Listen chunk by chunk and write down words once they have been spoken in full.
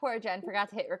Poor Jen forgot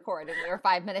to hit record and we were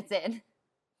 5 minutes in.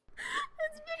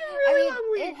 It's been a really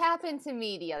long week. It happened to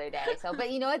me the other day. So,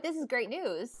 but you know what? This is great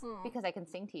news because I can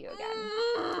sing to you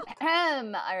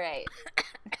again. All right.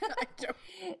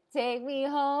 Take me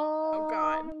home,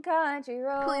 God. country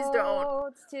roads. Please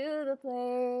don't. To the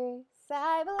place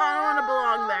I belong. I don't want to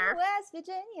belong there. West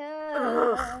Virginia.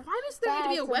 Ugh. Why does there need to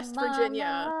be a West Virginia?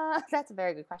 Mama. That's a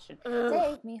very good question. Ugh.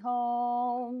 Take me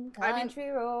home, country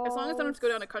roads. As long as I don't have to go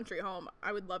down a country home,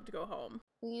 I would love to go home.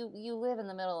 You live in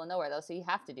the middle of nowhere, though, so you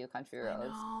have to do country roads. I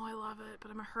know, I love it, but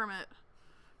I'm a hermit.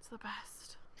 It's the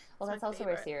best. Well, It's that's my also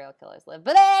favorite. where serial killers live.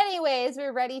 But anyways,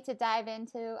 we're ready to dive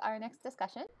into our next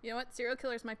discussion. You know what? Serial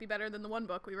killers might be better than the one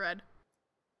book we read.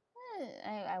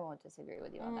 I won't disagree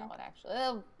with you on that one, actually.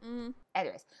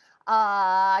 Anyways,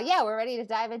 we're ready to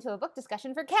dive into a book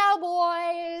discussion for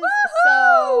cowboys.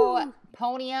 Woohoo! So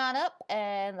pony on up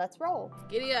and let's roll.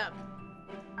 Giddy up.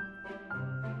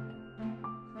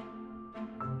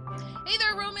 Hey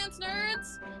there, romance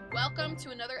nerds! Welcome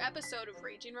to another episode of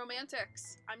Raging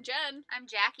Romantics. I'm Jen. I'm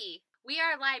Jackie. We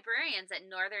are librarians at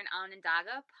Northern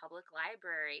Onondaga Public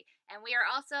Library, and we are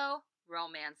also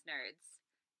romance nerds.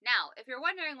 Now, if you're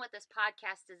wondering what this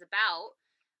podcast is about,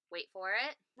 wait for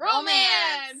it.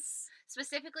 Romance!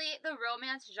 Specifically, the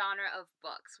romance genre of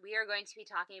books. We are going to be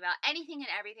talking about anything and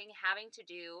everything having to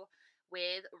do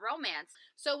with romance.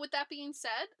 So with that being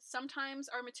said,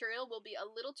 sometimes our material will be a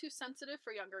little too sensitive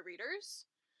for younger readers.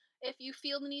 If you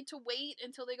feel the need to wait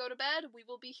until they go to bed, we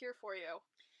will be here for you.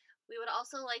 We would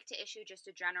also like to issue just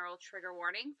a general trigger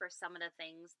warning for some of the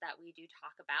things that we do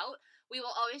talk about. We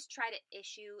will always try to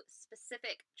issue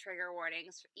specific trigger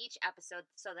warnings for each episode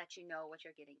so that you know what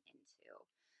you're getting into.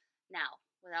 Now,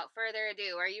 without further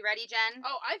ado, are you ready, Jen?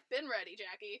 Oh, I've been ready,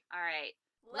 Jackie. All right.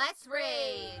 Let's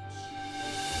rage.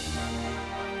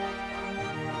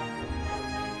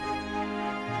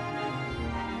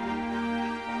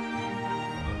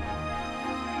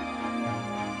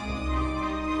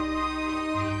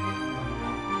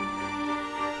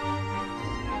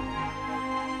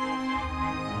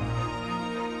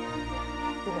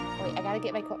 Wait, I gotta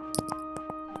get my quote.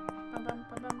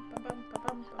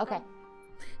 Okay.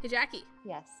 Hey, Jackie.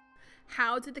 Yes.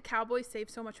 How did the cowboy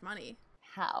save so much money?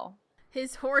 How?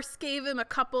 His horse gave him a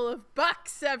couple of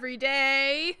bucks every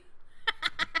day.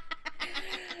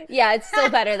 Yeah, it's still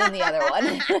better than the other one.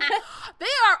 They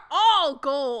are all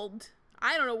gold.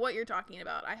 I don't know what you're talking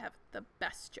about. I have the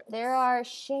best jokes. There are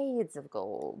shades of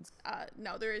gold.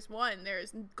 No, there is one. There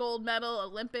is gold medal,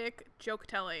 Olympic joke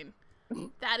telling.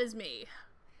 That is me.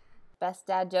 Best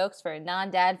dad jokes for a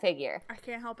non-dad figure. I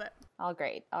can't help it. All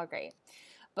great.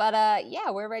 But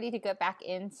we're ready to get back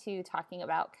into talking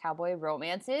about cowboy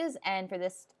romances. And for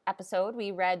this episode,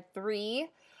 we read 3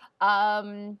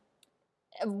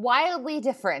 wildly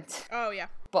different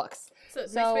books. So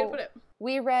nice way to put it.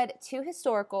 We read 2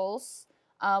 historicals.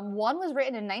 One was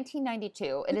written in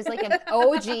 1992. It is like an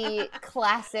OG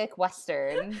classic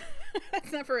Western.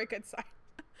 That's never a good sign.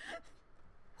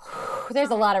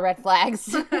 There's a lot of red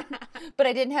flags. But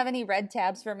I didn't have any red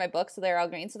tabs for my book, so they're all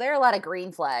green. So there are a lot of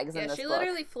green flags in this book. Yeah, she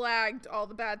literally flagged all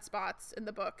the bad spots in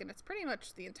the book, and it's pretty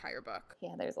much the entire book.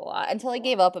 Yeah, there's a lot. Until I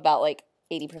gave up about like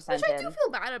 80% Which I do feel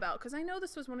bad about, because I know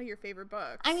this was one of your favorite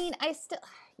books. I mean,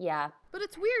 yeah. But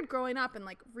it's weird growing up and,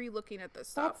 like, re-looking at this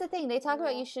stuff. That's the thing. They talk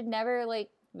about you should never, like,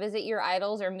 visit your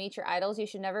idols or meet your idols. You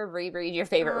should never reread your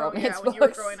favorite romance books. When you were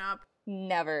growing up.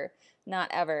 Never. Not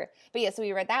ever. But yeah, so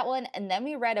we read that one, and then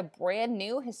we read a brand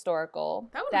new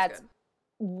historical that's good.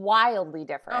 Wildly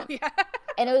different. Oh, yeah.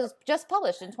 And it was just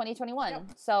published in 2021. Yep.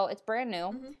 So it's brand new.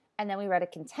 Mm-hmm. And then we read a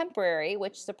contemporary,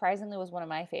 which surprisingly was one of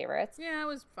my favorites. Yeah, it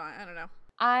was fine. I don't know.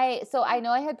 I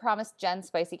know I had promised Jen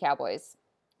Spicy Cowboys,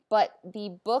 but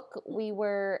the book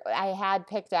I had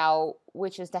picked out,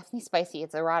 which is definitely spicy,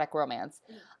 it's erotic romance.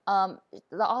 The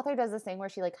author does this thing where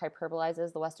she like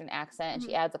hyperbolizes the Western accent and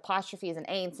she adds apostrophes and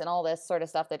ain'ts and all this sort of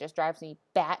stuff that just drives me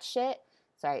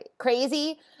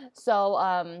crazy. So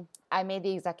I made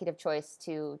the executive choice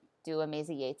to do a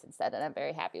Maisie Yates instead, and I'm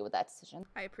very happy with that decision.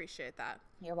 I appreciate that.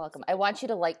 You're welcome. I want you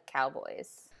to like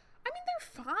cowboys. I mean,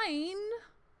 they're fine.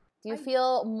 Do you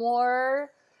feel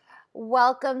more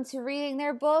welcome to reading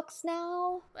their books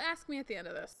now? Ask me at the end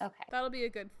of this. Okay. That'll be a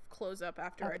good close-up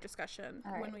after our discussion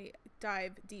All right. when we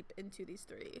dive deep into these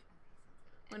 3.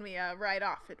 When we ride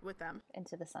off it with them.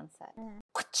 Into the sunset.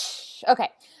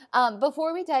 Okay.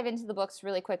 Before we dive into the books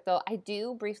really quick, though, I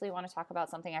do briefly want to talk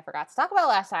about something I forgot to talk about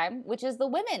last time, which is the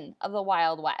women of the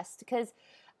Wild West. Because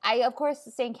I, of course,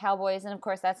 saying cowboys, and of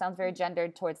course that sounds very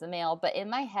gendered towards the male, but in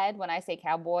my head, when I say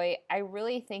cowboy, I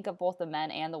really think of both the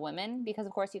men and the women, because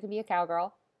of course you can be a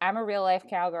cowgirl. I'm a real life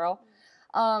cowgirl.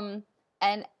 And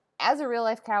as a real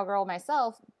life cowgirl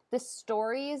myself, the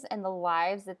stories and the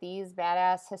lives that these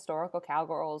badass historical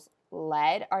cowgirls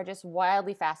led are just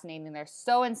wildly fascinating. They're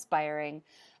so inspiring,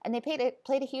 and they played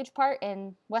a huge part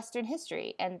in Western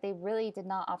history, and they really did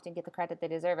not often get the credit they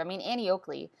deserve. I mean, Annie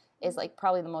Oakley is like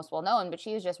probably the most well known, but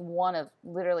she is just one of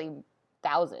literally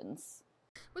thousands.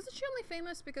 Wasn't she only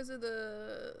famous because of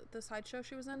the sideshow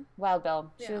she was in? Wild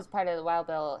Bill. She Yeah. was part of the Wild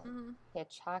Bill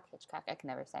Hitchcock, I can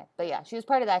never say. But yeah, she was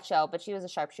part of that show, but she was a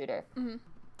sharpshooter.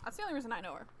 That's the only reason I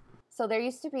know her. So there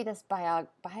used to be this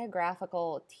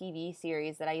biographical TV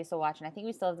series that I used to watch, and I think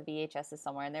we still have the VHSs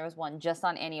somewhere, and there was one just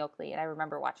on Annie Oakley, and I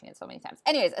remember watching it so many times.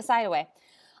 Anyways, aside away.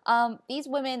 These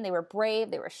women, they were brave,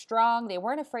 they were strong, they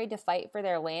weren't afraid to fight for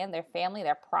their land, their family,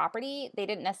 their property. They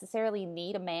didn't necessarily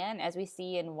need a man, as we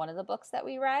see in one of the books that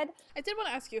we read. I did want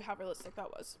to ask you how realistic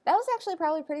that was. That was actually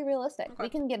probably pretty realistic. Okay. We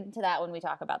can get into that when we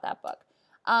talk about that book.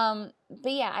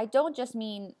 But yeah, I don't just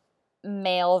mean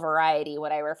male variety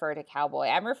when I refer to cowboy.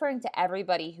 I'm referring to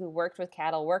everybody who worked with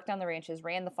cattle, worked on the ranches,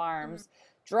 ran the farms,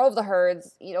 drove the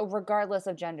herds, regardless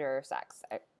of gender or sex.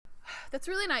 That's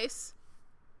really nice.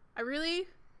 I really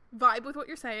vibe with what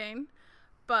you're saying,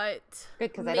 but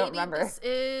Good, because I don't remember. This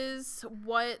is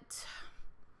what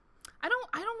I don't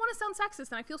want to sound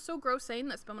sexist, and I feel so gross saying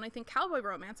this, but when I think cowboy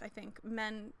romance, I think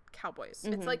men cowboys.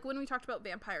 It's like when we talked about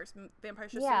vampires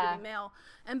just seem to be male,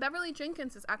 and Beverly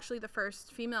Jenkins is actually the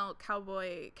first female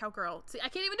cowgirl. See, I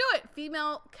can't even do it.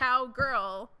 Female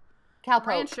cowgirl, Cowpoke.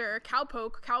 rancher,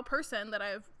 cowpoke, cow person that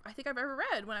I think I've ever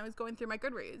read when I was going through my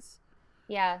Goodreads.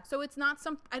 Yeah. So it's not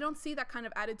I don't see that kind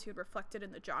of attitude reflected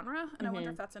in the genre, and I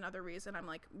wonder if that's another reason I'm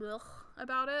like, ugh,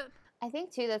 about it. I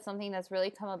think, too, that's something that's really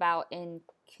come about in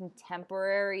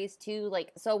contemporaries, too.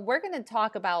 Like, so we're going to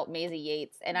talk about Maisie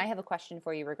Yates, and I have a question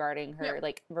for you regarding her,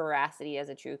 like, veracity as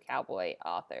a true cowboy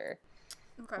author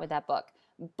with that book.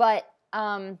 But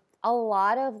a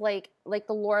lot of, like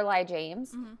the Lorelei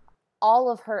James, all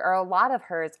of her, or a lot of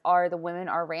hers, the women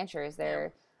are ranchers.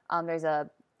 There's a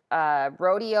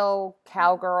rodeo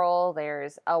cowgirl.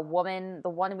 There's a woman, the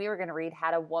one we were going to read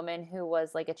had a woman who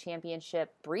was like a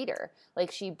championship breeder.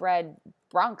 Like she bred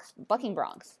bucking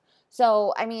broncs.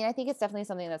 So, I mean, I think it's definitely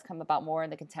something that's come about more in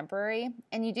the contemporary.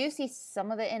 And you do see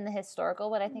some of it in the historical,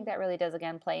 but I think that really does,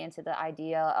 again, play into the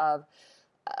idea of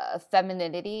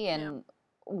femininity and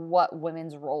what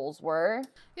women's roles were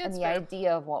and the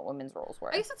idea of what women's roles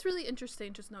were. I guess it's really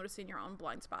interesting just noticing your own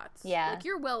blind spots. Yeah. Like,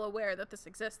 you're well aware that this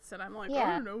exists, and I'm like, I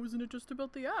don't know, isn't it just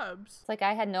about the abs? It's like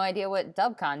I had no idea what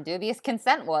DubCon, dubious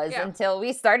consent, was until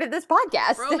we started this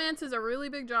podcast. Romance is a really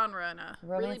big genre and a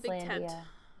really big tent.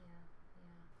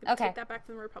 Okay. Take that back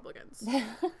from the Republicans.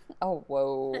 Oh,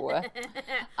 whoa.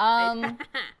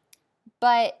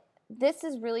 But this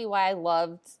is really why I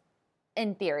loved,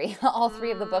 in theory, all three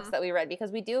of the books that we read,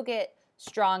 because we do get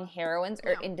strong heroines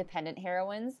or independent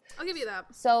heroines. I'll give you that.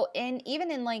 So even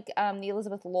in like the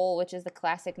Elizabeth Lowell, which is the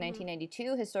classic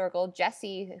 1992 historical,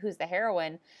 Jessie, who's the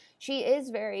heroine, she is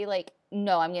very like,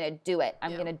 no, I'm going to do it.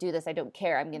 I'm going to do this. I don't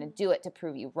care. I'm going to do it to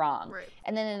prove you wrong. Right.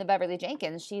 And then in the Beverly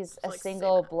Jenkins, she's a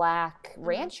single black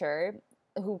rancher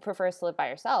who prefers to live by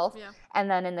herself. Yeah. And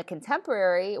then in the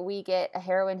contemporary, we get a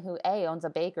heroine who owns a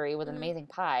bakery with an amazing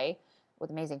pie, with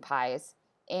amazing pies.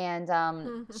 And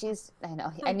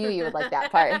I knew you would like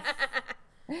that part.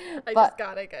 I just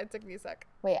got it. It took me a sec.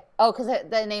 Wait, because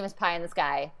the name is Pie in the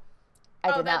Sky.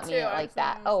 I did not mean it like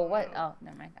that. Oh, what? Oh,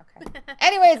 never mind. Okay.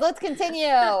 Anyways, let's continue.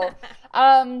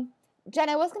 Jen,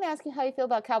 I was going to ask you how you feel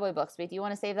about cowboy books, but do you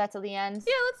want to save that till the end?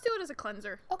 Yeah, let's do it as a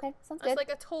cleanser. Okay, sounds good. It's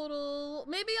like a total.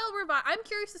 Maybe I'll revise. I'm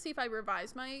curious to see if I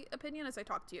revise my opinion as I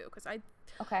talk to you, because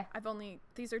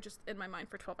these are just in my mind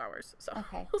for 12 hours. So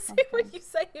we'll see what you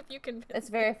say if you convince me. It's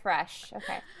very fresh.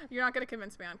 Okay. You're not going to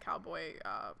convince me on cowboy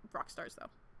rock stars, though.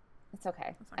 It's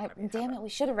okay. Damn it, we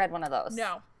should have read one of those.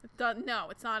 No,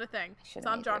 it's not a thing. It's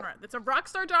not genre. It's a rock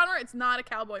star genre. It's not a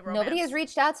cowboy romance. Nobody has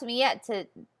reached out to me yet to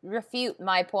refute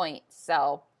my point,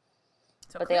 but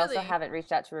clearly, they also haven't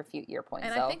reached out to refute your point.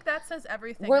 And I think that says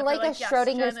everything. We're like a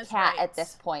Schrodinger's cat at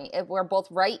this point. We're both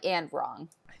right and wrong.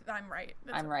 I'm right.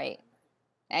 I'm right.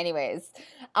 Anyways,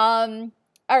 all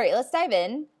right, let's dive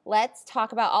in. Let's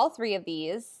talk about all three of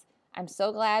these. I'm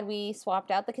so glad we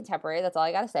swapped out the contemporary. That's all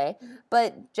I got to say.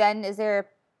 But Jen, is there a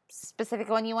specific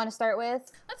one you want to start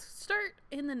with? Let's start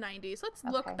in the 90s. Let's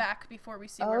look back before we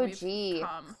see where we've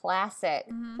come. Classic.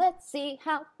 Let's see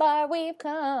how far we've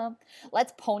come.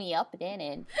 Let's pony up and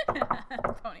in.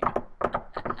 Pony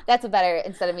up. That's a better,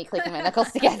 instead of me clicking my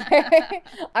knuckles together.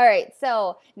 All right,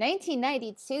 so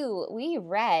 1992, we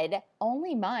read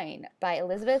Only Mine by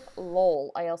Elizabeth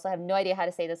Lowell. I also have no idea how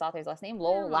to say this author's last name.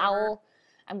 Lowell.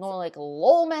 I'm going like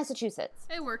Lowell, Massachusetts.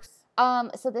 It works.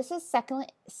 So this is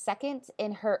second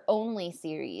in her only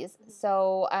series.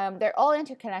 So they're all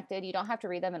interconnected. You don't have to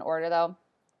read them in order though.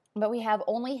 But we have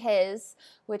Only His,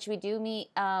 which we do meet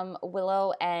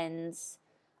Willow and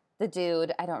the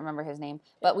dude. I don't remember his name,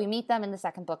 but we meet them in the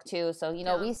second book too. So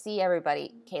we see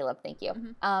everybody. Caleb, thank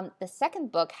you. The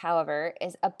second book, however,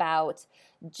 is about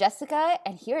Jessica,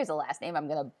 and here is a last name I'm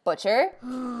gonna butcher.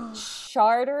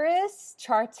 Charteris.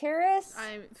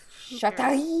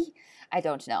 I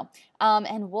don't know.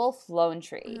 And Wolf Lone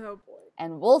Tree. Oh boy.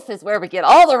 And Wolf is where we get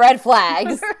all the red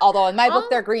flags. Although in my book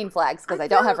they're green flags because I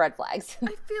don't have red flags.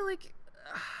 I feel like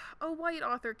a white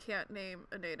author can't name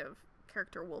a native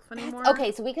character Wolf anymore.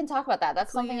 Okay, so we can talk about that.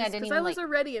 That's something I didn't even I was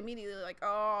already immediately like,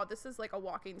 oh, this is like a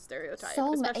walking stereotype.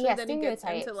 Especially then he gets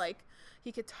into like,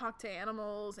 he could talk to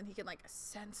animals and he can like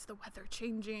sense the weather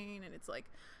changing, and it's like,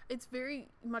 it's very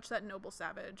much that noble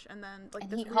savage. And then like,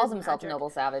 and he calls himself noble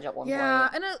savage at one point. Yeah,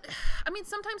 and I mean,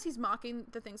 sometimes he's mocking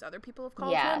the things other people have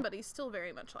called him, but he's still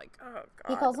very much like, oh god.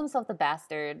 He calls himself the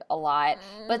bastard a lot.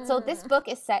 But so this book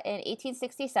is set in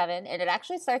 1867, and it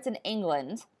actually starts in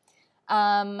England.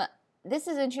 This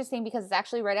is interesting because it's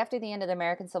actually right after the end of the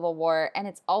American Civil War, and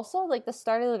it's also like the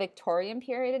start of the Victorian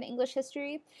period in English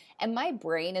history. And my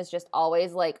brain is just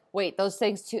always like, wait, those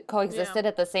things coexisted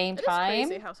at the same time? It's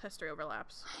crazy how history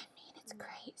overlaps. I mean, it's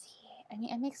crazy. I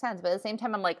mean, it makes sense, but at the same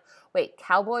time, I'm like, wait,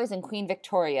 cowboys and Queen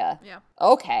Victoria. Yeah.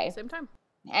 Okay. Same time.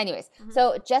 Anyways,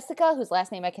 so Jessica, whose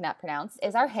last name I cannot pronounce,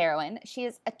 is our heroine. She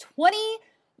is a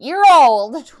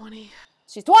 20-year-old. 20.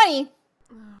 She's 20.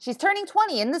 She's turning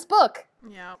 20 in this book.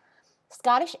 Yeah.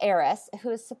 Scottish heiress who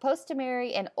is supposed to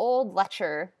marry an old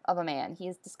lecher of a man. He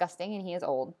is disgusting and he is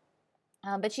old.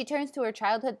 But she turns to her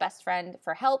childhood best friend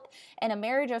for help in a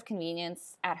marriage of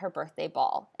convenience at her birthday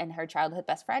ball. And her childhood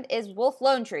best friend is Wolf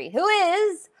Lone Tree, who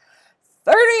is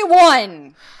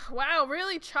 31. Wow,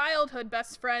 really childhood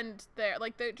best friend there.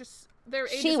 Like their ages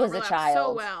she was a child.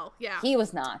 So well. Yeah. He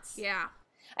was not. Yeah.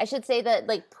 I should say that,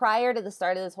 like, prior to the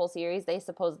start of this whole series, they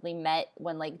supposedly met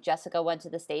when, like, Jessica went to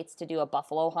the States to do a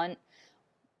buffalo hunt.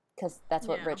 Because that's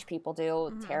what rich people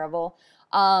do. Terrible.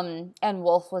 And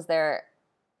Wolf was their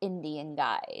Indian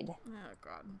guide. Oh,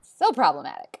 God. So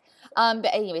problematic. But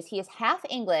anyways, he is half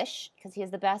English, because he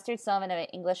is the bastard son of an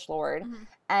English lord,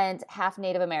 and half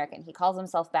Native American. He calls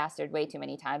himself bastard way too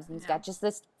many times, and he's got just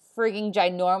this frigging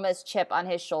ginormous chip on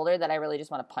his shoulder that I really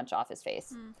just want to punch off his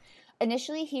face.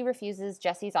 Initially, he refuses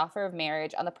Jesse's offer of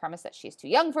marriage on the premise that she's too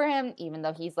young for him, even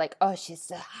though he's like, oh, she's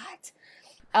so hot.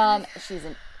 She's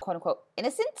an quote-unquote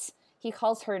innocent. He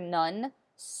calls her nun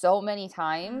so many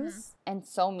times and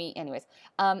so mean. Anyways,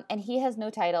 and he has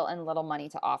no title and little money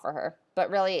to offer her.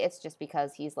 But really, it's just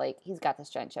because he's got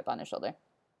this giant chip on his shoulder.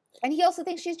 And he also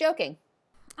thinks she's joking.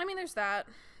 I mean, there's that.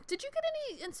 Did you get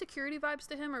any insecurity vibes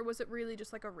to him, or was it really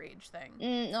just like a rage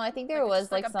thing? No, I think there was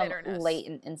like some bitterness.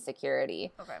 Latent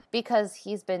insecurity. Okay. Because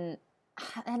he's been,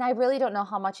 and I really don't know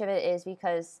how much of it is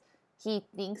because he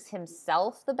thinks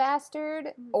himself the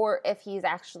bastard, or if he's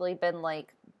actually been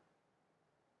like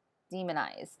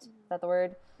demonized. Is that the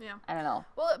word? Yeah. I don't know.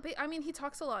 Well, I mean, he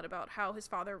talks a lot about how his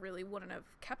father really wouldn't have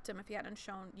kept him if he hadn't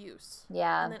shown use.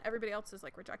 Yeah. And then everybody else is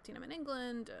like rejecting him in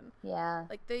England, and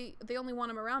like they only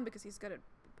want him around because he's good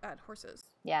at horses.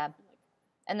 Yeah.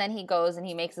 And then he goes and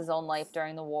he makes his own life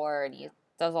during the war, and he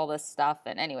does all this stuff.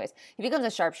 And anyways, he becomes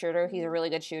a sharpshooter. He's a really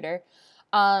good shooter.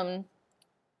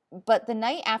 But the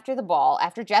night after the ball,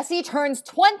 after Jessie turns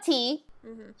 20,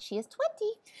 she is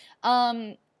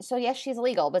 20. So yes, she's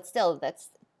legal, but still, that's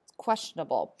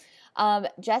questionable.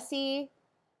 Jessie,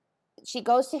 she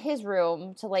goes to his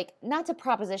room to like, not to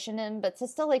proposition him, but to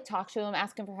still like talk to him,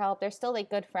 ask him for help. They're still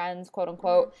like good friends, quote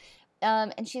unquote.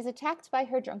 And she's attacked by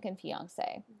her drunken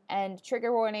fiance. And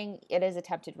trigger warning, it is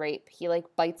attempted rape. He like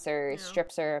bites her,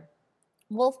 strips her.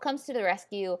 Wolf comes to the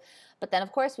rescue, but then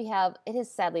of course it is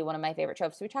sadly one of my favorite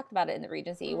tropes. We talked about it in the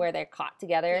Regency where they're caught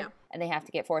together and they have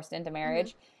to get forced into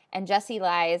marriage. And Jessie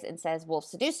lies and says Wolf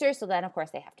seduced her, so then of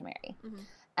course they have to marry.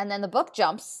 And then the book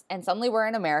jumps and suddenly we're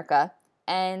in America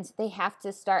and they have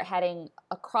to start heading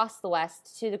across the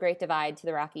West to the Great Divide, to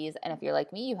the Rockies. And if you're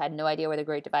like me, you had no idea where the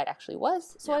Great Divide actually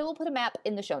was. So I will put a map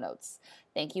in the show notes.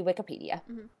 Thank you, Wikipedia.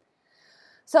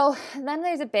 So then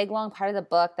there's a big, long part of the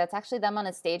book that's actually them on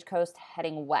a stagecoach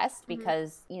heading west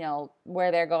because, you know, where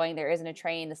they're going, there isn't a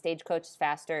train. The stagecoach is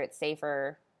faster. It's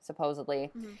safer,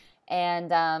 supposedly.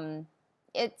 And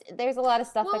there's a lot of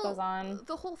stuff that goes on.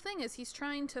 The whole thing is he's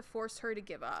trying to force her to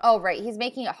give up. Oh, right. He's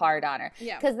making it hard on her.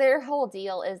 Yeah. Because their whole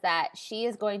deal is that she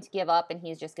is going to give up and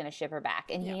he's just going to ship her back.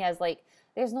 And he has, like,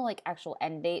 there's no, like, actual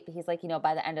end date. But he's like, you know,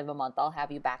 by the end of a month, I'll have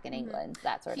you back in England.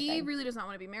 That sort of thing. He really does not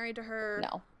want to be married to her.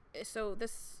 No. So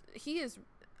he is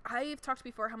I've talked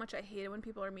before how much I hate it when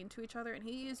people are mean to each other, and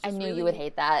he is just I knew really, you would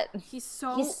hate that. He's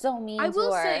so mean I to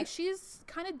will her. say she's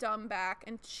kind of dumb back,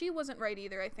 and she wasn't right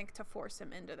either, I think, to force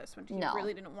him into this when he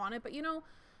really didn't want it. But, you know,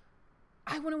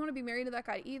 I wouldn't want to be married to that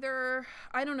guy either.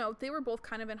 I don't know. They were both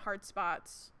kind of in hard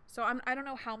spots. So I don't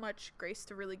know how much grace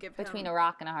to really give Between him. a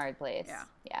rock and a hard place.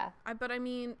 Yeah. But I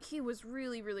mean, he was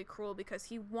really, really cruel because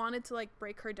he wanted to, like,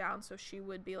 break her down so she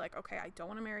would be like, okay, I don't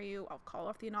want to marry you. I'll call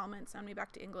off the annulment, send me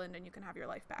back to England, and you can have your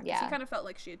life back. Yeah. He kind of felt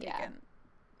like she had taken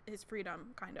his freedom,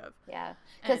 kind of. Yeah.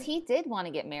 Because he did want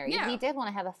to get married. Yeah. He did want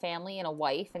to have a family and a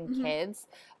wife and kids,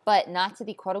 but not to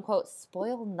the quote-unquote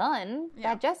spoiled nun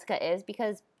that Jessica is,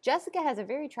 because Jessica has a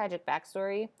very tragic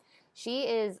backstory. She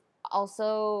is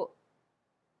also...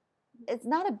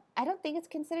 I don't think it's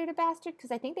considered a bastard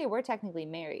because I think they were technically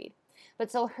married.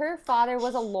 But so her father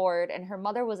was a lord and her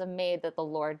mother was a maid that the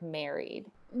lord married.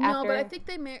 No, but I think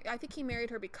I think he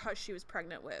married her because she was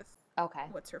pregnant with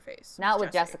what's her face? Not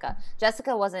with Jessica.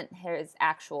 Jessica wasn't his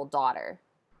actual daughter.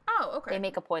 Oh, okay. They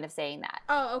make a point of saying that.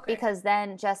 Oh, okay. Because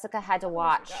then Jessica had to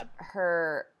watch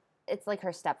her... It's like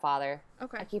her stepfather.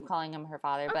 Okay. I keep calling him her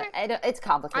father, but it's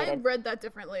complicated. I read that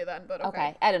differently then, but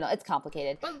okay. I don't know. It's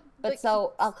complicated. But like,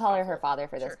 so I'll call her father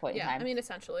for this point in time. I mean,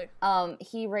 essentially.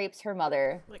 He rapes her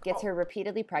mother, gets her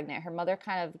repeatedly pregnant. Her mother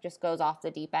kind of just goes off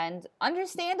the deep end.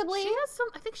 Understandably. She has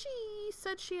I think she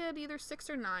said she had either 6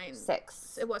 or 9.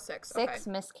 6. It was 6. 6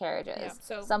 miscarriages. Yeah,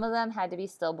 so. Some of them had to be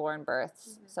stillborn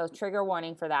births. So trigger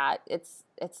warning for that. It's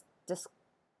just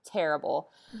terrible.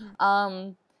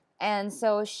 And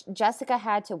so Jessica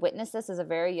had to witness this as a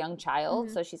very young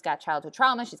child. So she's got childhood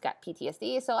trauma. She's got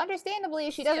PTSD. So understandably,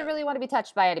 she doesn't really want to be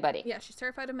touched by anybody. Yeah, she's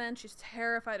terrified of men. She's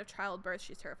terrified of childbirth.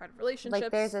 She's terrified of relationships.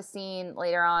 Like there's a scene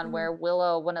later on where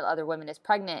Willow, one of the other women, is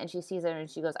pregnant. And she sees her and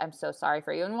she goes, I'm so sorry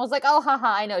for you. And was like, oh,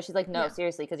 haha, I know. She's like, no,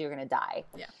 seriously, because you're going to die.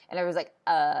 Yeah. And I was like,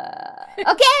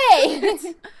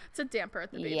 okay. It's a damper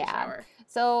at the baby shower.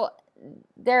 So...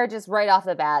 they're just right off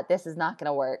the bat, this is not going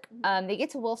to work. They get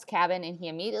to Wolf's cabin, and he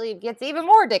immediately gets even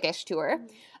more dickish to her.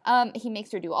 He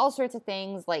makes her do all sorts of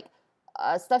things, like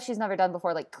stuff she's never done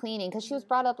before, like cleaning, because she was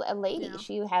brought up a lady. Yeah.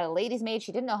 She had a lady's maid.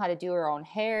 She didn't know how to do her own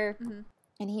hair,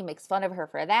 and he makes fun of her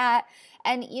for that.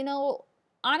 And, you know,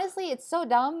 honestly, it's so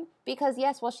dumb because,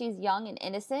 yes, while she's young and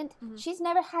innocent, she's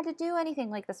never had to do anything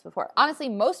like this before. Honestly,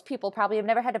 most people probably have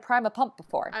never had to prime a pump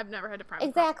before. I've never had to prime a pump.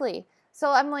 Exactly.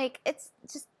 So I'm like, it's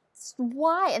just...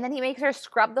 why? And then he makes her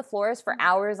scrub the floors for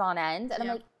hours on end. And I'm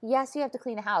like, yes, you have to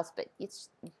clean a house, but it's...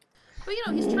 But, you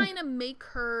know, he's trying to make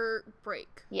her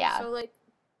break. Yeah. So, like...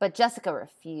 But Jessica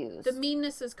refused. The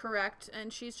meanness is correct,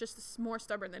 and she's just more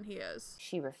stubborn than he is.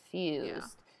 She refused. Yeah.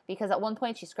 Because at one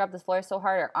point, she scrubbed the floor so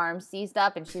hard, her arms seized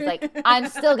up, and she's like, I'm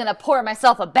still going to pour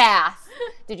myself a bath.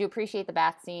 Did you appreciate the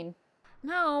bath scene?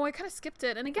 No, I kind of skipped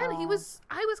it. And again, I was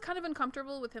kind of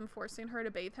uncomfortable with him forcing her to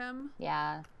bathe him.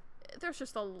 Yeah. There's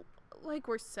just like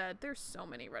we said, there's so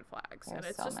many red flags. There's and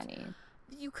it's so just, many.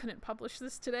 You couldn't publish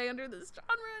this today under this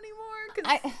genre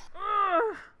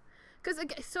anymore.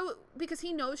 Because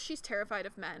he knows she's terrified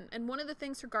of men. And one of the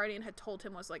things her guardian had told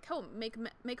him was like, oh, make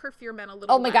her fear men a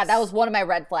little Oh my less. God, that was one of my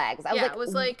red flags. I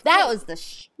was like, that was the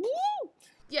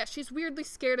yeah, she's weirdly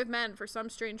scared of men for some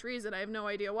strange reason. I have no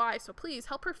idea why. So please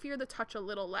help her fear the touch a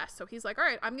little less. So he's like, all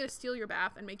right, I'm going to steal your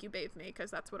bath and make you bathe me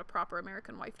because that's what a proper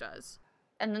American wife does.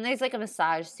 And then there's like a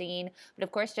massage scene. But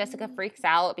of course, Jessica freaks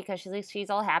out because she's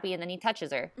all happy and then he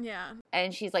touches her. Yeah.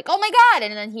 And she's like, oh my God.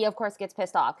 And then he, of course, gets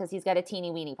pissed off because he's got a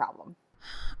teeny weeny problem.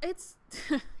 It's,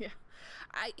 yeah.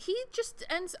 He just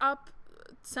ends up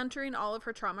centering all of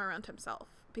her trauma around himself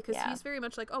because he's very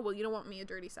much like, oh, well, you don't want me, a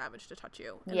dirty savage, to touch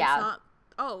you. And it's not,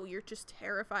 oh, you're just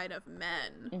terrified of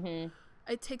men.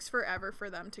 It takes forever for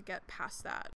them to get past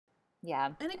that.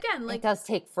 Yeah. And again, like, it does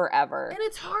take forever. And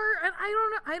it's hard. And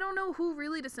I don't know who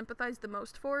really to sympathize the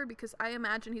most for, because I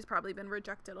imagine he's probably been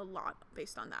rejected a lot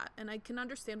based on that. And I can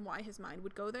understand why his mind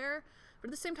would go there. But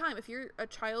at the same time, if you're a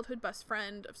childhood best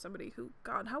friend of somebody who,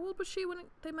 God, how old was she when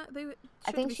they met?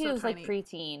 I think she was tiny. Like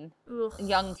preteen,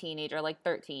 young teenager, like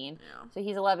 13. Yeah. So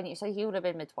he's 11 years, so he would have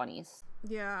been mid-20s.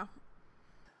 Yeah.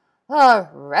 Oh,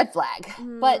 red flag.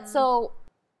 But so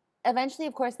eventually,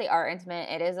 of course, they are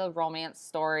intimate. It is a romance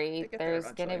story.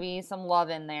 There's going to be some love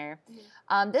in there.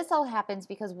 This all happens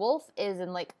because Wolf is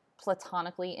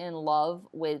platonically in love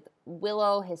with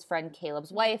Willow, his friend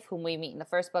Caleb's wife, whom we meet in the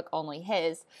first book, only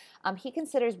his. He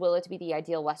considers Willow to be the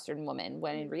ideal Western woman,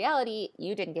 when in reality,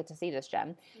 you didn't get to see this,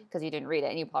 Jen, because you didn't read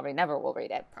it, and you probably never will read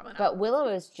it. Probably not. But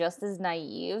Willow is just as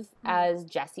naive as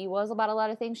Jessie was about a lot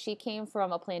of things. She came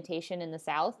from a plantation in the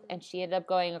South, and she ended up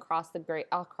going across the Great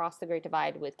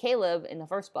Divide with Caleb in the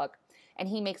first book, and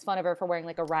he makes fun of her for wearing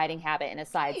like a riding habit and a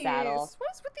side saddle.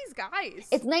 What is with these guys?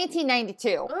 It's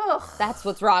 1992. Ugh. That's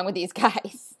what's wrong with these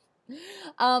guys.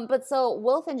 But so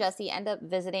Wolf and Jesse end up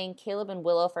visiting Caleb and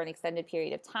Willow for an extended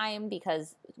period of time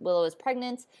because Willow is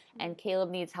pregnant and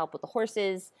Caleb needs help with the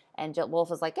horses. And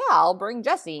Wolf is like, yeah, I'll bring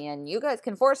Jesse and you guys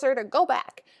can force her to go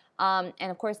back. And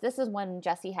of course, this is when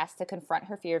Jesse has to confront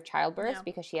her fear of childbirth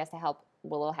because she has to help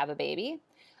Willow have a baby.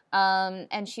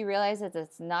 And she realizes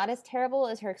it's not as terrible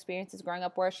as her experiences growing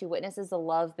up where she witnesses the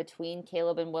love between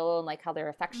Caleb and Willow and like how they're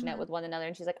affectionate with one another.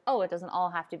 And she's like, oh, it doesn't all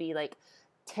have to be like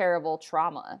terrible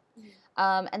trauma.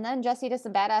 And then Jessie does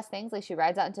some badass things, like she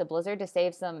rides out into a blizzard to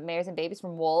save some mares and babies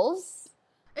from wolves.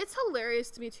 It's hilarious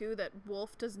to me too that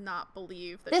Wolf does not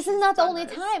believe that this is not the only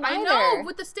time either. I know,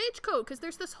 with the stagecoat, because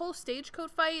there's this whole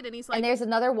stagecoat fight, and he's like, and there's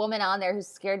another woman on there who's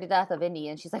scared to death of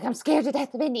Indians. She's like, I'm scared to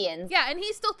death of Indians. Yeah, and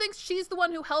he still thinks she's the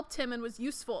one who helped him and was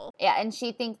useful. Yeah,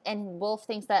 and Wolf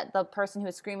thinks that the person who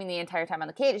was screaming the entire time on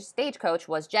the stagecoach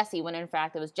was Jessie, when in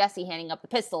fact it was Jessie handing up the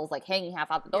pistols, like hanging half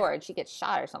out the door, and she gets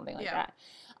shot or something like that.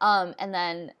 And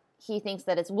then he thinks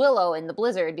that it's Willow in the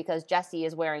blizzard because Jessie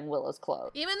is wearing Willow's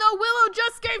clothes. Even though Willow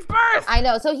just gave birth! I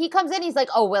know. So he comes in, he's like,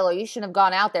 oh, Willow, you shouldn't have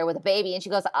gone out there with a baby. And she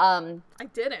goes, I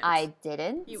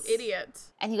didn't. You idiot.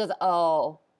 And he goes,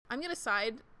 oh. I'm going to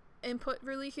side input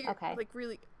really here. Okay. Like,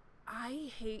 really, I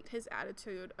hate his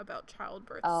attitude about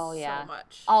childbirth so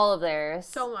much. All of theirs.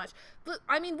 So much. But,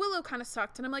 I mean, Willow kind of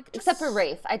sucked, and I'm like... Except for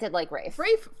Rafe. I did like Rafe.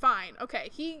 Rafe, fine. Okay,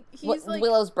 he's like...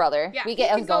 Willow's brother. Yeah, we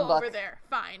get his own book. Over there.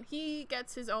 Fine. He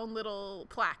gets his own little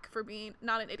plaque for being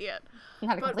not an idiot.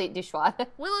 Not a complete douchewad.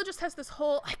 Willow just has this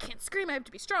whole, I can't scream, I have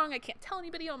to be strong, I can't tell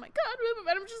anybody, oh my god,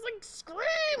 and I'm just like,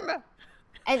 scream!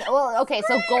 And, well, okay,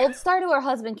 so gold star to her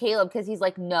husband Caleb, because he's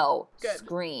like, no, Good.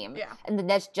 Scream. Yeah. And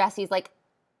then Jesse's like,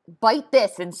 bite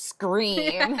this and scream.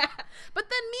 Yeah. But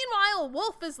then meanwhile,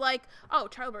 Wolf is like, oh,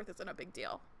 childbirth isn't a big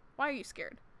deal. Why are you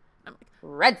scared? And I'm like,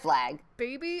 red flag.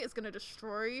 Baby is going to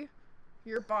destroy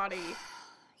your body.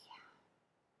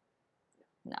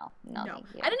 No.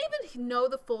 I didn't even know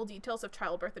the full details of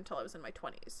childbirth until I was in my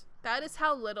 20s. That is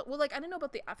how little, well, like, I didn't know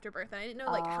about the afterbirth, and I didn't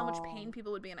know, like, how much pain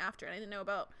people would be in after, and I didn't know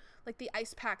about, like, the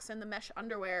ice packs and the mesh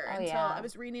underwear until I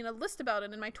was reading a list about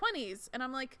it in my 20s, and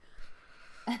I'm like...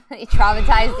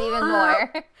 Traumatized even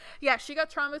more. Yeah, she got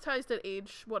traumatized at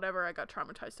age whatever. I got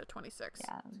traumatized at 26.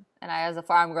 Yeah, and I, as a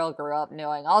farm girl, grew up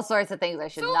knowing all sorts of things I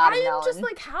should not have known. So I'm just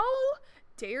like, how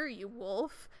dare you,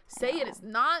 Wolf, say it is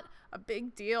not a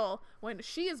big deal when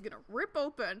she is going to rip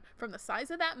open from the size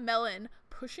of that melon,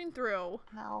 pushing through.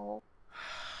 Ow.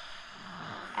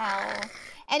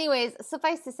 Anyways,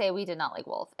 suffice to say, we did not like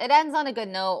Wolf. It ends on a good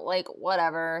note, like,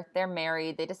 whatever. They're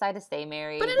married. They decide to stay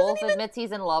married. But Wolf admits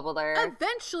he's in love with her.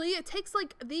 Eventually, it takes,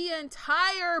 like, the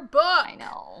entire book. I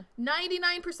know.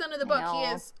 99% of the book, he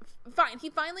is fine. He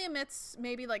finally admits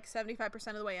maybe, like, 75%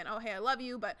 of the way in, oh, hey, I love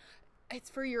you, but it's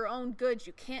for your own good.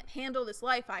 You can't handle this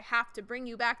life. I have to bring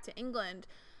you back to England.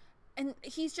 And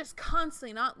he's just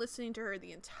constantly not listening to her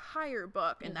the entire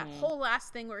book. And that whole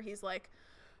last thing where he's like,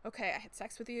 okay, I had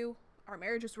sex with you. Our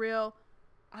marriage is real.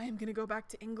 I am going to go back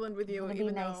to England with you. I'm going to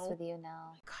be nice with you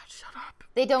now. God, shut up.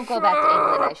 They don't go back to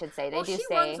England, I should say. They do she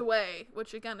stay. runs away,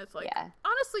 which again, it's like,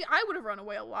 honestly, I would have run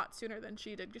away a lot sooner than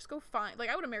she did. Just go find, like,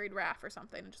 I would have married Raph or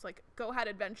something and just, like, go had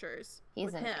adventures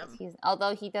with him.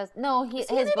 Although he does,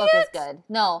 his book is good.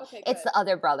 No, okay, it's the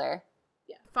other brother.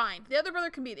 Yeah, fine. The other brother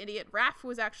can be an idiot. Raph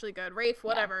was actually good. Rafe,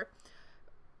 whatever. Yeah.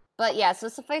 But yeah, so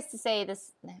suffice to say,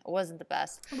 this wasn't the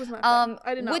best. It was not good.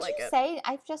 I did not like it. Would you say,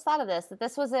 I've just thought of this, that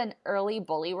this was an early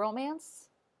bully romance?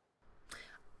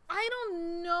 I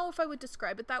don't know if I would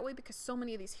describe it that way because so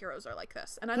many of these heroes are like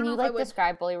this. And I don't know if I would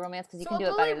describe bully romance because you can do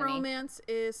it better than me. Bully romance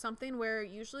is something where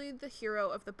usually the hero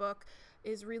of the book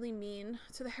is really mean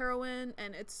to the heroine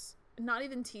and it's not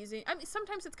even teasing. I mean,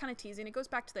 sometimes it's kind of teasing. It goes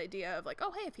back to the idea of like,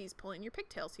 oh, hey, if he's pulling your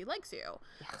pigtails, he likes you.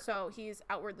 Yeah. So he's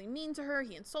outwardly mean to her.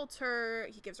 He insults her.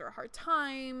 He gives her a hard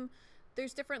time.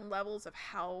 There's different levels of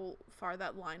how far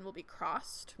that line will be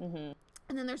crossed. Mm-hmm.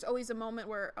 And then there's always a moment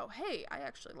where, oh, hey, I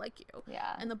actually like you.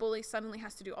 Yeah. And the bully suddenly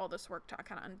has to do all this work to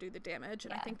kind of undo the damage.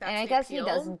 And I think that's and I guess he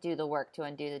doesn't do the work to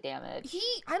undo the damage.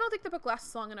 I don't think the book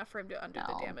lasts long enough for him to undo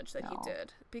the damage that he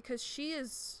did. Because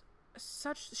she's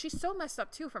so messed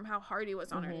up, too, from how hard he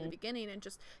was on her in the beginning. And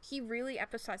just, he really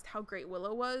emphasized how great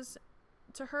Willow was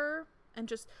to her. And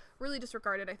just really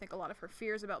disregarded, I think, a lot of her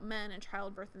fears about men and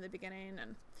childbirth in the beginning.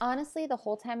 And honestly, the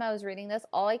whole time I was reading this,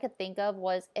 all I could think of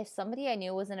was if somebody I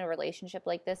knew was in a relationship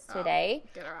like this today,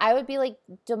 I would be like,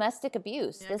 domestic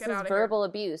abuse. This is verbal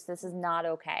abuse. This is not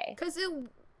okay. Because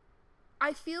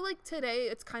I feel like today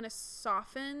it's kind of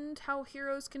softened how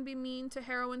heroes can be mean to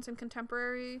heroines in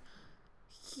contemporary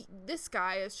this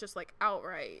guy is just like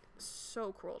outright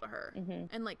so cruel to her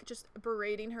and like just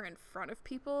berating her in front of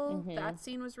people. That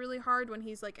scene was really hard when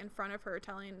he's like in front of her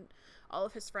telling all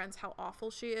of his friends how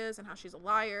awful she is and how she's a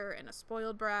liar and a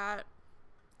spoiled brat,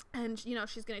 and you know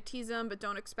she's gonna tease him but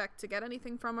don't expect to get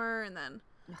anything from her. And then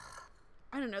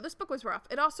I don't know, this book was rough.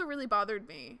 It also really bothered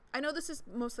me. I know this is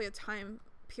mostly a time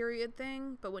period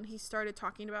thing, but when he started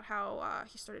talking about how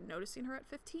he started noticing her at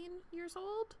 15 years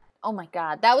old. Oh my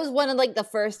God. That was one of like the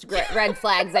first red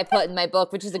flags I put in my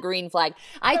book, which is a green flag.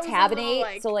 I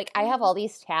tabinate. So like I have all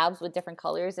these tabs with different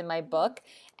colors in my book,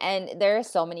 and there are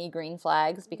so many green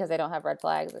flags because I don't have red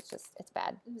flags. It's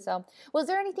bad. So was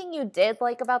there anything you did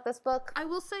like about this book? I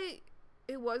will say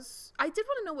I did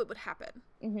want to know what would happen,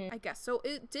 I guess. So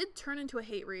it did turn into a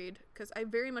hate read because I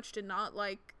very much did not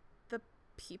like the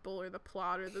people or the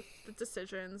plot or the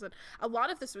decisions. And a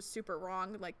lot of this was super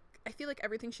wrong. Like, I feel like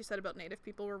everything she said about Native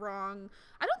people were wrong.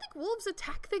 I don't think wolves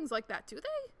attack things like that, do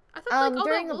they? I thought like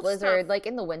during a blizzard, like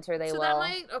in the winter, they will. That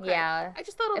might, okay. Yeah. I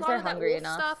just thought a lot of that wolf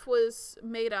stuff was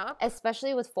made up,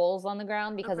 especially with foals on the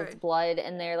ground because it's blood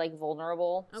and they're like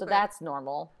vulnerable. So that's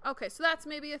normal. Okay, so that's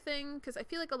maybe a thing because I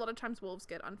feel like a lot of times wolves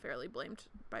get unfairly blamed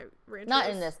by rangers. Not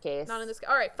in this case. Not in this case.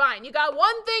 All right, fine. You got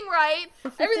one thing right.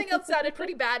 Everything else sounded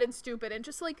pretty bad and stupid and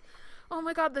just like, oh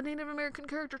my God, the Native American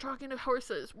character talking to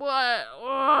horses. What?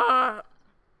 Yeah.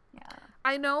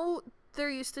 I know there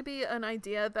used to be an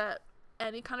idea that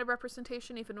any kind of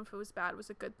representation, even if it was bad, was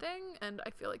a good thing, and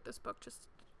I feel like this book just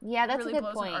that's really a good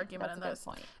blows point. An argument that's in a this. Good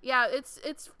point. Yeah,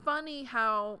 it's funny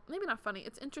how, maybe not funny,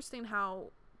 it's interesting how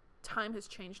time has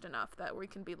changed enough that we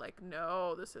can be like,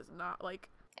 no, this is not like.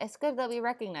 It's good that we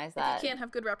recognize that. If you can't have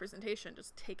good representation,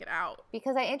 just take it out.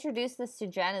 Because I introduced this to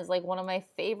Jen as like one of my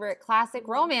favorite classic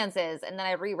romances, and then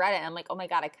I reread it and I'm like, oh my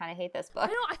God, I kind of hate this book. I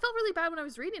know, I felt really bad when I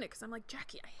was reading it because I'm like,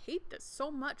 Jackie, I hate this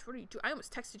so much. What are you doing? I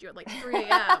almost texted you at like 3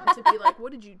 a.m. to be like,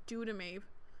 what did you do to me?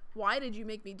 Why did you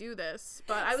make me do this?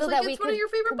 But I was like, it's one of your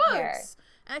favorite books.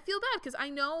 And I feel bad because I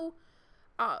know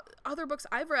other books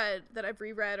I've read that I've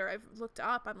reread or I've looked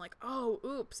up, I'm like, oh,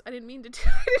 oops, I didn't mean to do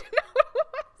I didn't know what it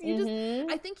was. You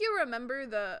just, I think you remember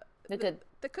the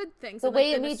good things. The and, way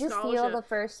like, it made you feel the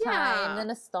first time, the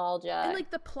nostalgia. And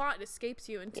like the plot escapes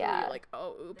you until you're like,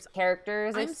 oh, oops.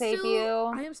 Characters escape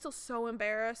you. I am still so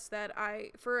embarrassed that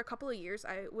for a couple of years,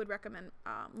 I would recommend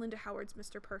Linda Howard's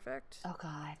Mr. Perfect. Oh,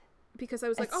 God. Because I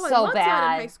was like, it's oh, so I loved bad.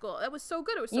 that in high school. That was so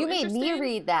good. It was so interesting. You made me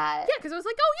read that. Yeah, because I was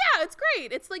like, oh, yeah, it's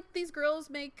great. It's like these girls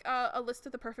make a list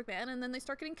of the perfect man, and then they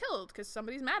start getting killed because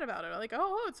somebody's mad about it. I'm like,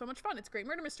 oh, it's so much fun. It's a great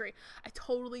murder mystery. I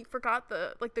totally forgot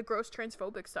the gross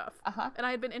transphobic stuff. And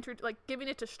I had been giving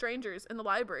it to strangers in the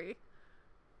library.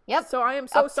 Yep. So I am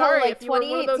so sorry if you were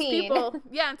one of those people.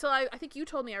 Yeah, until I think you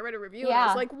told me I read a review and I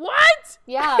was like, what?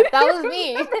 Yeah, that was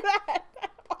me.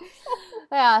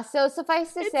 Yeah, so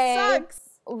suffice to say, sucks.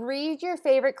 Read your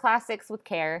favorite classics with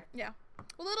care. Yeah.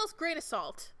 A little grain of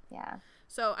salt. Yeah.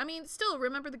 So, I mean, still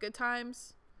remember the good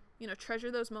times. You know,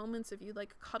 treasure those moments if you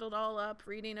like cuddled all up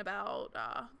reading about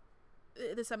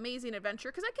this amazing adventure,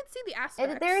 because I can see the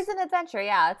aspects. There is an adventure,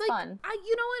 yeah, it's like, fun.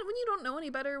 You know what? When you don't know any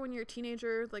better, when you're a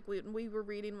teenager, like we were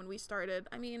reading when we started.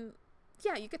 I mean,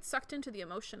 yeah, you get sucked into the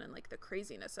emotion and like the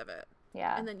craziness of it.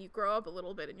 Yeah. And then you grow up a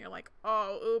little bit and you're like,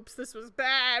 oh, oops, this was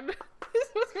bad.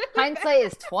 Really hindsight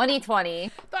is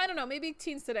 2020. But I don't know, maybe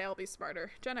teens today will be smarter.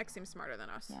 Gen X seems smarter than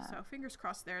us. Yeah. So fingers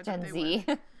crossed there. Gen Z. Aren't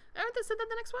they said that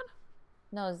the next one?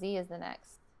 No, Z is the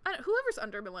next. Whoever's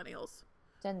under millennials.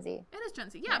 Gen Z. It is Gen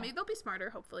Z. Yeah, maybe they'll be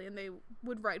smarter, hopefully, and they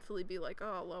would rightfully be like,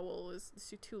 oh, Lowell is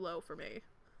too low for me.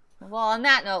 Well, on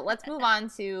that note, let's move on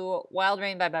to Wild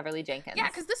Rain by Beverly Jenkins. Yeah,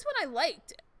 because this one I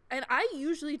liked. And I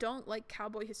usually don't like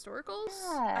cowboy historicals.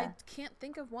 Yeah. I can't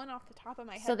think of one off the top of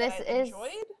my head. So this is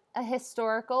a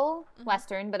historical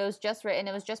Western, but it was just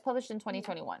published in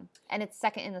 2021. And it's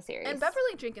second in the series. And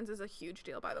Beverly Jenkins is a huge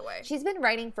deal, by the way. She's been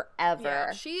writing forever.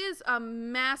 Yeah, she is a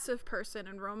massive person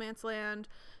in romance land.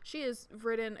 She has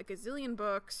written a gazillion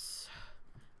books.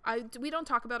 We don't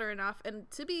talk about her enough, and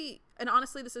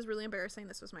honestly, this is really embarrassing.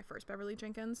 This was my first Beverly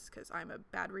Jenkins because I'm a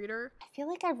bad reader. I feel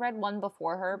like I've read one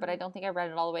before her, but I don't think I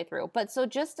read it all the way through. But so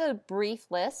just a brief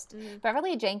list.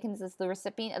 Beverly Jenkins is the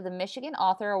recipient of the Michigan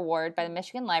Author Award by the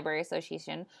Michigan Library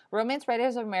Association, Romance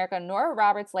Writers of America Nora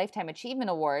Roberts Lifetime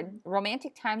Achievement Award,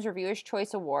 Romantic Times Reviewer's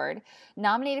Choice Award,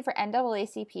 nominated for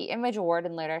NAACP Image Award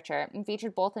in Literature, and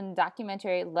featured both in the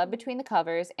documentary Love Between the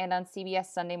Covers and on CBS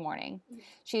Sunday Morning.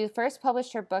 She first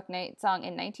published her book Night Song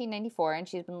in 1994, and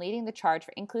she's been leading the charge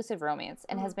for inclusive romance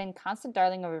and has been constant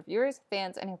darling of reviewers,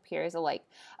 fans, and her peers alike,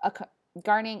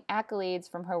 garnering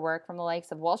accolades from her work from the likes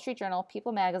of Wall Street Journal,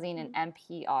 People Magazine, and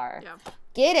NPR. Yeah.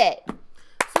 Get it!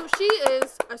 So she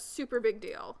is a super big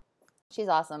deal. She's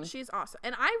awesome. She's awesome.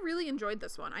 And I really enjoyed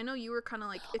this one. I know you were kind of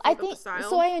like, I think,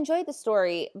 so I enjoyed the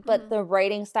story, but the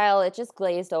writing style, it just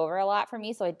glazed over a lot for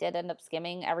me. So I did end up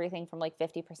skimming everything from like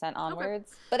 50%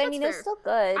 onwards. Okay. But I mean, it's still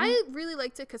good. I really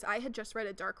liked it because I had just read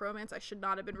a dark romance I should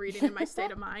not have been reading in my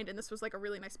state of mind. And this was like a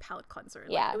really nice palate cleanser.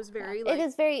 Like, yeah. It was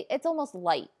very it's almost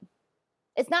light.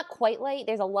 It's not quite light.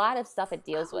 There's a lot of stuff it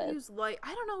deals with. Use light.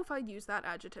 I don't know if I'd use that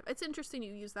adjective. It's interesting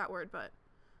you use that word, but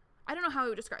I don't know how I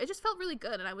would describe it. It just felt really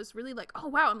good, and I was really like, oh,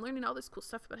 wow, I'm learning all this cool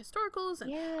stuff about historicals,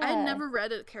 and I had never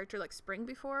read a character like Spring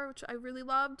before, which I really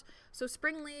loved. So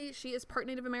Spring Lee, she is part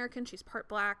Native American, she's part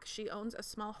Black, she owns a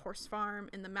small horse farm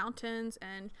in the mountains,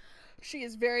 and she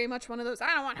is very much one of those,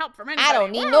 I don't want help from anybody. I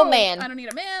don't need no man. I don't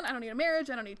need a man, I don't need a marriage,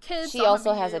 I don't need kids. She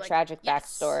also has a tragic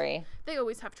backstory. They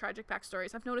always have tragic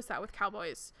backstories. I've noticed that with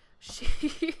cowboys.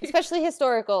 Especially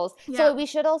historicals. Yeah. So we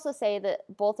should also say that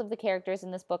both of the characters in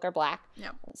this book are Black.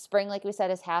 Yep. Spring, like we said,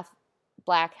 is half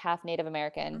Black, half Native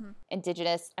American.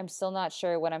 Indigenous, I'm still not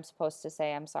sure what I'm supposed to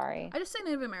say. I'm sorry. I just say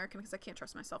Native American because I can't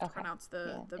trust myself to pronounce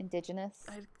the Indigenous.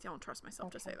 I don't trust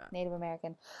myself to say that. Native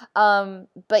American.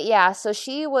 But yeah, so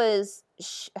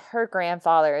her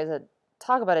grandfather is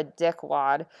talk about a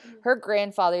dickwad. Her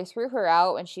grandfather threw her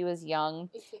out when she was young.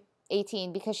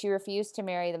 18 because she refused to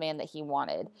marry the man that he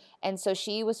wanted. And so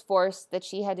she was forced that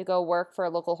she had to go work for a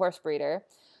local horse breeder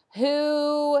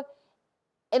who,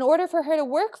 in order for her to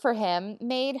work for him,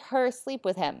 made her sleep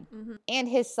with him and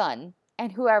his son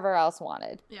and whoever else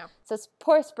wanted. Yeah. So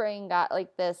poor Spring got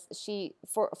like this.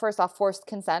 First off, forced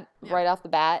consent right off the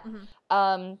bat.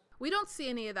 We don't see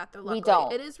any of that though. Luckily. We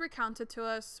don't. It is recounted to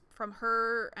us from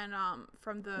her and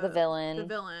from the villain. The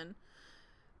villain.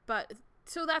 But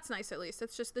so that's nice at least.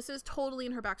 It's just this is totally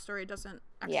in her backstory. It doesn't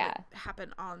actually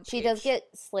happen on page. She does get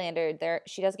slandered there.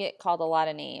 She does get called a lot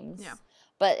of names. Yeah.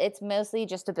 But it's mostly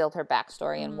just to build her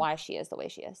backstory and why she is the way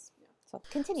she is. Yeah. So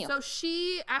continue. So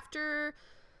she, after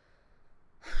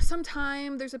some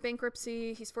time, there's a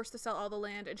bankruptcy. He's forced to sell all the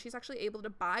land, and she's actually able to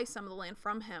buy some of the land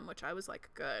from him, which I was like,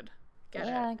 good. Get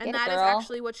it. And that is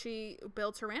actually what she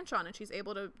builds her ranch on, and she's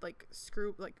able to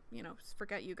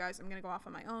forget you guys, I'm gonna go off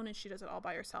on my own, and she does it all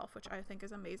by herself, which I think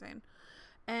is amazing.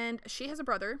 And she has a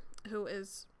brother who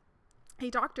is a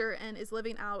doctor and is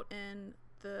living out in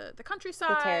the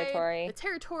countryside, the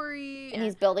territory, and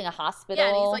he's building a hospital.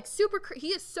 Yeah, and he's like he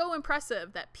is so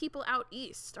impressive that people out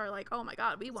east are like, oh my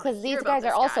god, we want to hear about this guy. Because these guys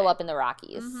are also up in the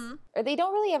Rockies, or they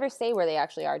don't really ever say where they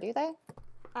actually are, do they?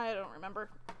 I don't remember.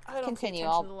 I don't continue.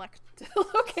 To the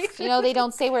location. You know, they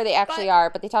don't say where they actually are,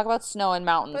 but they talk about snow and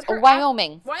mountains. Or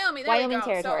Wyoming. Wyoming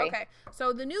territory.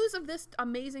 So the news of this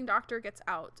amazing doctor gets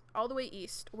out all the way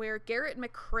east, where Garrett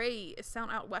McCrae is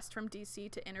sent out west from D.C.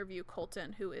 to interview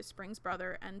Colton, who is Spring's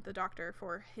brother and the doctor,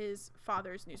 for his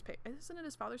father's newspaper. Isn't it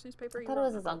his father's newspaper? I thought it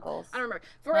was his uncle's. I don't remember.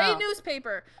 For a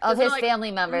newspaper. Of his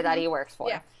family member that he works for.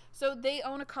 Yeah. So they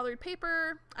own a colored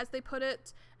paper, as they put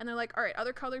it, and they're like, all right,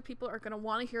 other colored people are going to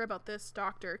want to hear about this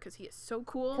doctor because he is so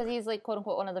cool. Because he's like, quote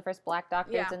unquote, one of the first Black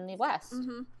doctors in the West.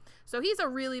 So he's a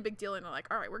really big deal, and they're like,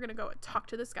 all right, we're going to go and talk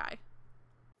to this guy.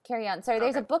 Carry on. Sorry,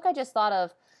 there's a book I just thought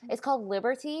of. It's called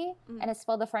Liberty, and it's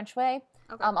spelled the French way.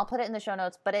 Okay. I'll put it in the show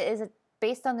notes, but it is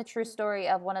based on the true story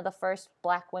of one of the first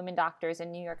Black women doctors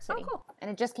in New York City. Oh, cool. And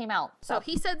it just came out. So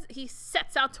he says he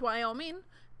sets out to Wyoming.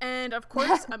 And, of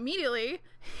course, immediately,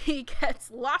 he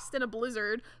gets lost in a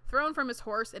blizzard, thrown from his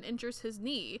horse, and injures his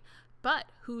knee. But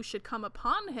who should come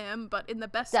upon him but in the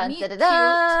best meet cute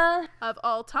of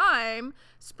all time,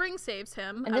 Spring saves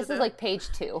him. And this is like page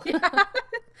 2. Yeah.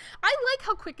 I like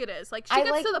how quick it is. Like, she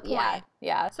gets to the point.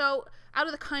 Yeah. So, out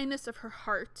of the kindness of her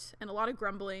heart and a lot of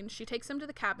grumbling, she takes him to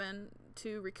the cabin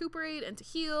to recuperate and to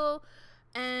heal.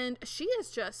 And she is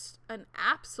just an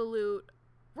absolute...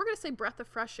 we're going to say breath of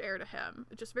fresh air to him.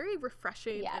 Just very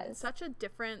refreshing and such a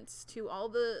difference to all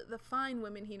the fine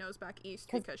women he knows back east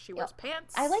because she wears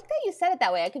pants. I like that you said it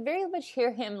that way. I could very much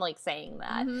hear him like saying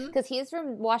that because he's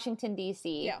from Washington,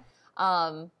 D.C.,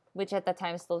 which at that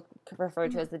time still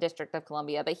referred to as the District of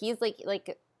Columbia. But he's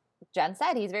like Jen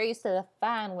said, he's very used to the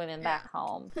fine women back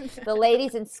home. The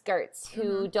ladies in skirts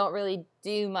who don't really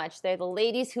do much. They're the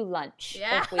ladies who lunch,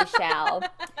 if we shall.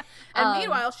 And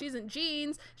meanwhile, she's in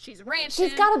jeans. She's ranching.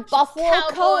 She's got a buffalo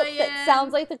coat that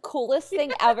sounds like the coolest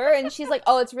thing ever. And she's like,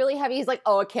 oh, it's really heavy. He's like,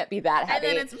 oh, it can't be that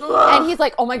heavy. And he's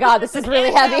like, oh my God, this is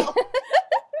really heavy.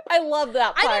 I love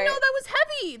that part. I didn't know that was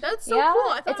heavy. That's so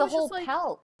cool. I thought it's a whole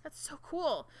pelt. That's so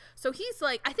cool. So he's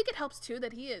like, I think it helps too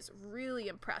that he is really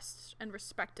impressed and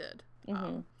respected.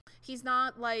 He's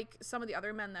not like some of the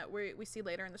other men that we see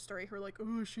later in the story who are like,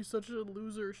 oh, she's such a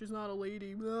loser. She's not a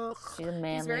lady. Ugh. She's a manly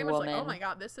woman. He's very much like, oh my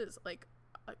God, this is like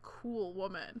a cool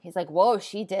woman. He's like, whoa,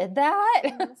 she did that?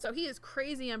 So he is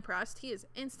crazy impressed. He is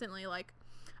instantly like,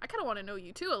 I kind of want to know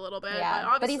you too a little bit.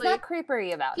 Yeah, but he's not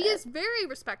creepery about it. He is very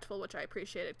respectful, which I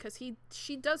appreciated, because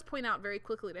she does point out very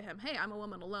quickly to him, hey, I'm a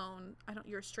woman alone.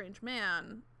 You're a strange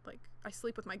man. Like, I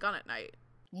sleep with my gun at night.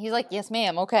 He's like, yes,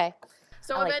 ma'am. Okay.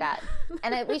 So I like that.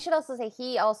 And we should also say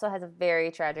he also has a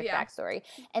very tragic backstory.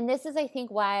 And this is, I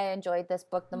think, why I enjoyed this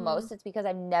book the most. It's because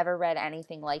I've never read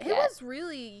anything like it. It was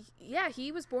really,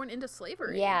 he was born into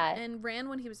slavery. Yeah. And ran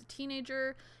when he was a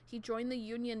teenager. He joined the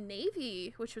Union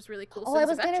Navy, which was really cool. Oh, I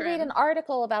was going to read an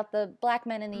article about the black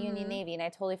men in the Union Navy, and I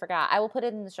totally forgot. I will put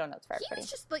it in the show notes for everybody. He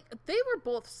was just like, they were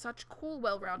both such cool,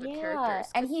 well-rounded characters.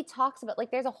 And he talks about,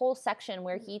 like, there's a whole section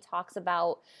where he talks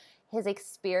about his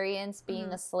experience being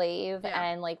a slave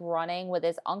and like running with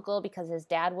his uncle because his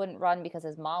dad wouldn't run because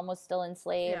his mom was still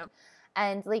enslaved. Yeah.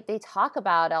 And like they talk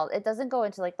about it doesn't go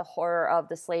into like the horror of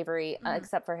the slavery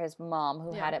except for his mom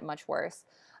who had it much worse.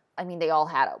 I mean, they all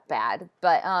had it bad,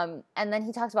 but and then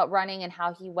he talks about running and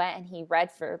how he went and he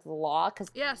read for the law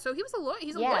so he was a lawyer.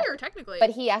 He's a lawyer technically,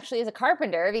 but he actually is a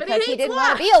carpenter because he didn't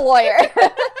want to be a lawyer.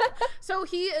 So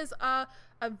he is an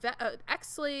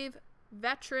ex-slave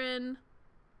veteran.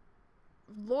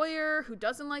 Lawyer who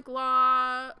doesn't like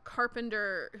law,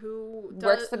 carpenter who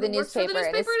works for the newspaper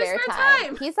in his spare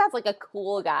time. He sounds like a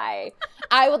cool guy.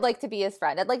 I would like to be his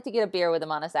friend. I'd like to get a beer with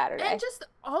him on a Saturday. And just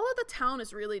all of the town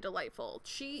is really delightful.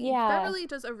 Beverly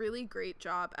does a really great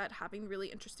job at having really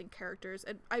interesting characters,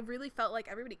 and I really felt like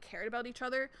everybody cared about each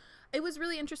other. It was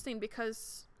really interesting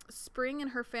because Spring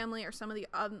and her family are some of the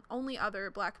only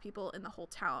other black people in the whole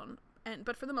town.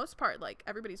 But for the most part, like,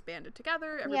 everybody's banded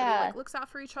together. Everybody like looks out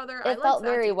for each other. It felt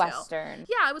very detail. Western.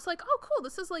 Yeah, I was like, oh, cool.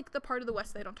 This is like the part of the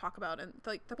West they don't talk about, and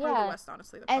like the part of the West,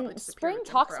 honestly. And Spring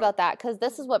talks about that because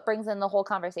this is what brings in the whole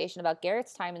conversation about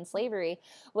Garrett's time in slavery.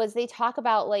 Was they talk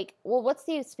about like, well, what's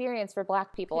the experience for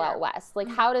black people out West? Like,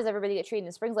 how does everybody get treated?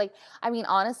 And Spring's like, I mean,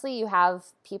 honestly, you have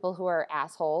people who are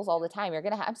assholes all the time. You're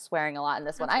gonna have. I'm swearing a lot in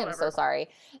this one. I am so sorry.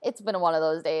 It's been one of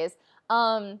those days.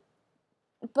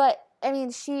 But I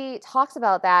mean, she talks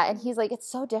about that, and he's like, it's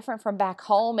so different from back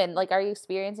home, and like, are you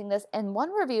experiencing this? And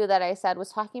one review that I said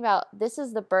was talking about this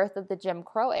is the birth of the Jim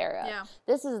Crow era. Yeah.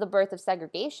 This is the birth of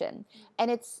segregation. And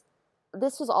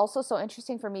this was also so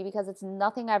interesting for me because it's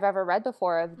nothing I've ever read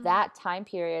before of that time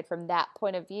period from that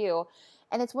point of view.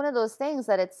 And it's one of those things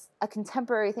that it's a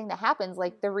contemporary thing that happens,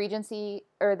 like the Regency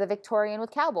or the Victorian with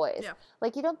cowboys. Yeah.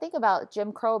 Like, you don't think about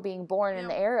Jim Crow being born in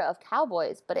the era of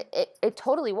cowboys, but it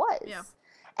totally was. Yeah.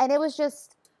 And it was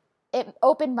just, it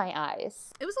opened my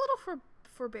eyes. It was a little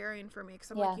forbearing for me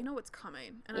because I'm like, you know what's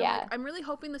coming. And I'm really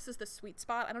hoping this is the sweet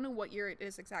spot. I don't know what year it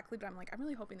is exactly, but I'm like, I'm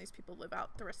really hoping these people live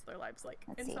out the rest of their lives like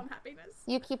some happiness.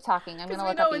 You keep talking. I'm going to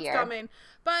look up a year. Because we know it's coming.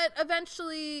 But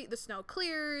eventually the snow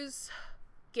clears.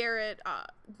 Garrett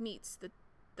meets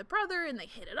the brother and they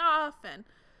hit it off. And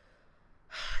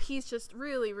he's just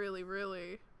really, really,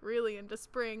 really, really into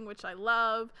Spring, which I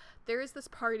love. There is this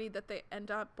party that they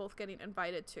end up both getting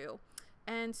invited to.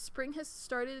 And Spring has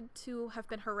started to have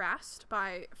been harassed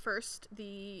by first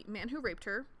the man who raped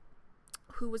her,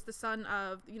 who was the son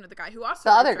of, the guy who also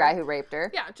the other guy who raped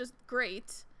her. Yeah, just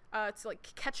great. It's like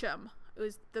Ketchum. It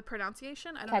was the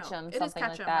pronunciation? I don't know. It is Ketchum,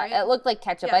 like that. Right? It looked like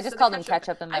ketchup. Yeah, I just called him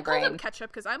ketchup in my brain. I called him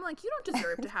ketchup because I'm like, you don't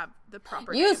deserve to have the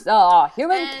proper You name. saw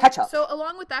human ketchup. So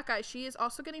along with that guy, she is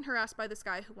also getting harassed by this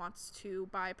guy who wants to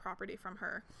buy property from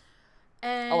her.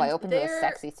 And I opened to a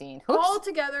sexy scene. Oops. All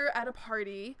together at a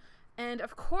party. And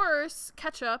of course,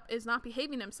 Ketchup is not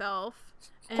behaving himself.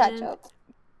 Ketchup.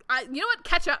 You know what?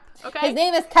 Ketchup. Okay. His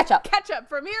name is Ketchup. Ketchup.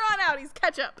 From here on out, he's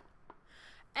Ketchup.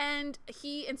 And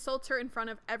he insults her in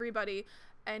front of everybody.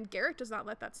 And Garrett does not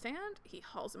let that stand. He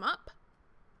hauls him up,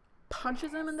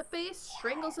 punches him in the face,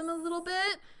 strangles him a little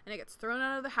bit, and it gets thrown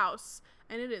out of the house.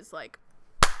 And it is like,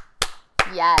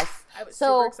 yes. I was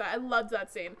super excited. I loved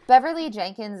that scene. Beverly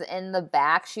Jenkins in the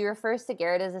back, she refers to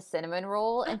Garrett as a cinnamon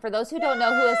roll. And for those who don't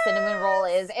know who a cinnamon roll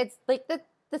is, it's like the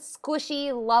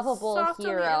squishy, lovable soft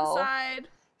hero. On the inside.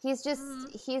 He's just,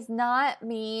 he's not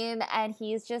mean, and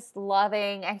he's just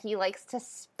loving, and he likes to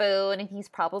spoon, and he's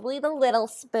probably the little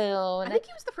spoon. I think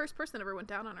he was the first person that ever went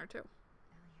down on her, too.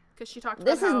 Because she talked about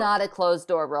This is not a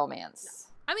closed-door romance.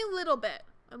 No. I mean, a little bit.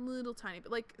 A little tiny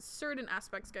bit. Like, certain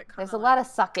aspects get kind of There's a lot of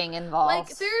sucking involved.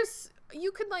 Like,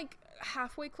 you could, like,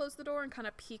 halfway close the door and kind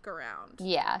of peek around.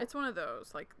 Yeah. It's one of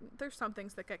those. Like, there's some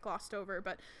things that get glossed over,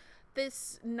 but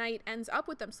this night ends up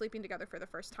with them sleeping together for the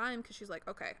first time because she's like,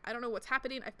 okay, I don't know what's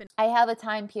happening. I have a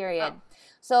time period. Oh.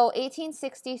 So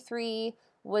 1863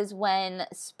 was when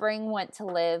Spring went to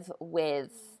live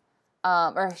with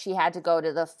or she had to go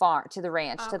to the farm, to the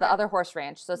ranch, to the Okay. other horse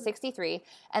ranch. So 63.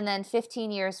 And then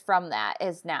 15 years from that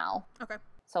is now. Okay.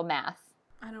 So math.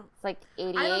 I don't. It's like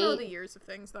 88. I don't know the years of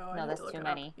things though. I No, need that's to look too it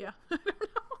many. Up. Yeah. I don't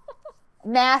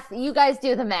know. Math. You guys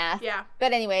do the math. Yeah.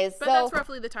 But anyways, But so that's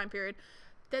roughly the time period.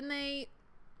 Then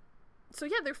so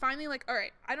yeah, they're finally like, all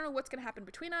right, I don't know what's going to happen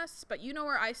between us, but you know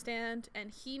where I stand, and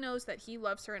he knows that he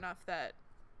loves her enough that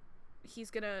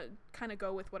he's going to kind of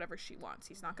go with whatever she wants.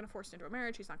 He's not going to force her into a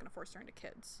marriage. He's not going to force her into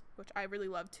kids, which I really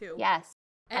love too. yes.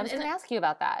 I And, was and going to ask you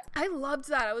about that. I loved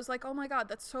that. I was like, oh my God,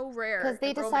 that's so rare. Because they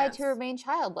in decide to romance. remain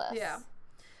childless. Yeah.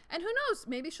 And who knows?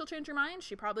 Maybe she'll change her mind.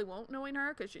 She probably won't, knowing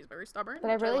her, because she's very stubborn.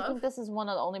 But I which really love. think this is one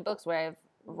of the only books where I've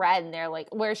read and they're like,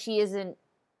 where she is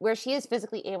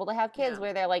physically able to have kids, Yeah.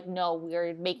 where they're like, no,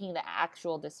 we're making the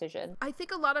actual decision. I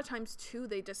think a lot of times too,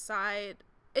 they decide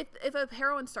if a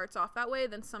heroine starts off that way,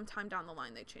 then sometime down the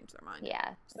line they change their mind.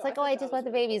 Yeah. So It's like, I oh, thought I that just was want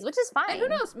the really babies, which is fine. And who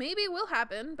knows? Maybe it will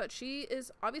happen, but she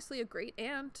is obviously a great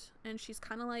aunt, and she's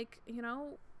kind of like,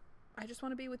 I just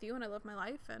want to be with you, and I love my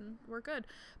life, and we're good.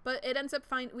 But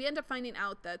we end up finding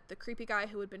out that the creepy guy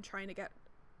who had been trying to get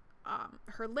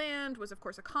her land was, of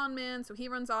course, a con man, so he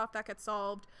runs off. That gets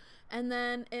solved. And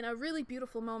then, in a really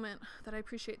beautiful moment that I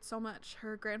appreciate so much,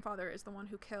 her grandfather is the one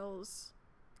who kills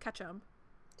Ketchum,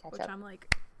 which I'm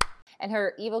like... And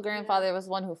her evil grandfather was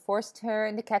the one who forced her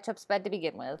into Ketchup's bed to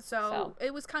begin with. So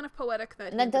it was kind of poetic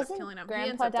that And he then ended up doesn't killing him. Grandpa He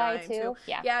ends up die dying too?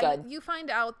 Yeah, Yeah, good. you find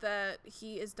out that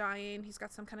he is dying. He's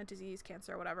got some kind of disease,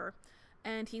 cancer, or whatever.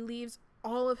 And he leaves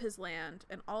all of his land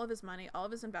and all of his money, all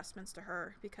of his investments to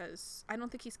her, because I don't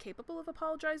think he's capable of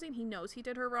apologizing. He knows he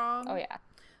did her wrong. Oh, yeah.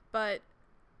 But,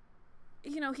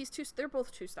 they're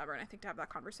both too stubborn, I think, to have that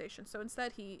conversation. So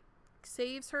instead, he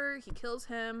saves her, he kills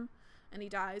him, and he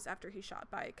dies after he's shot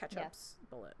by Ketchup's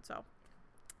bullet. So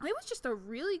it was just I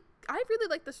really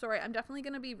like the story. I'm definitely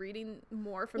going to be reading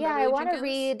more from Yeah, Beverly I want to Jenkins.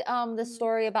 read the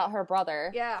story about her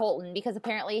brother, Yeah. Colton, because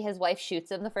apparently his wife shoots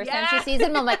him the first time Yeah. she sees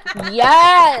him. I'm like,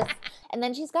 yes! And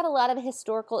then she's got a lot of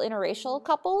historical interracial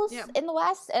couples Yeah. in the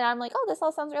West, and I'm like, oh, this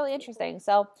all sounds really interesting.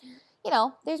 So,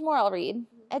 there's more I'll read.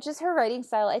 It's just her writing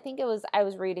style. I think I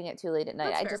was reading it too late at night.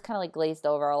 That's I fair. just kind of like glazed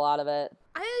over a lot of it.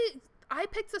 I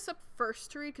picked this up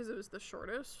first to read because it was the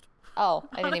shortest. Oh,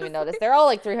 I didn't even Honestly. notice. They're all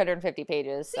like 350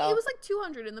 pages. See, So. it was like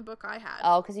 200 in the book I had.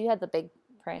 Oh, because you had the big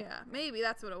print. Yeah, maybe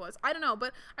that's what it was. I don't know,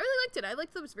 but I really liked it. I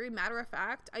liked that it was very matter of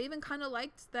fact. I even kind of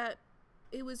liked that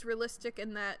it was realistic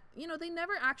and that, they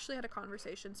never actually had a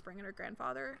conversation, Spring and her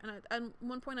grandfather. And at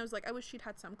one point I was like, I wish she'd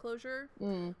had some closure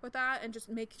with that and just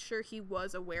make sure he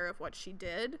was aware of what she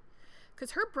did.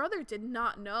 Because her brother did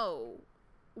not know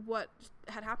what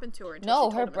had happened to her. Until she No,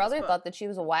 told her him in this brother book. thought that she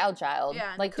was a wild child.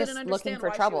 Yeah, and like couldn't just looking understand for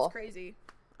why trouble. She was crazy.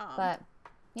 But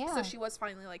yeah. So she was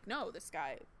finally like, no, this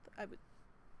guy,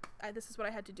 this is what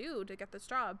I had to do to get this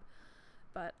job.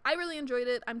 But I really enjoyed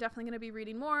it. I'm definitely going to be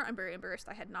reading more. I'm very embarrassed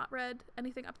I had not read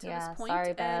anything up to this point. Sorry,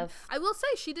 And Bev. I will say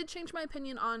she did change my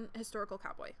opinion on Historical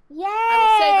Cowboy. Yay! I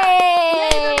will say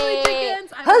that. Yay, Beverly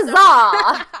Jenkins.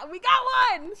 Huzzah! We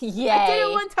got one! Yay. I did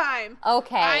it one time.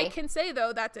 Okay. I can say,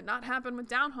 though, that did not happen with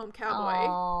Down Home Cowboy.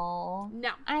 Oh,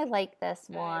 No. I like this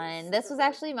one. This was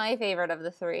actually my favorite of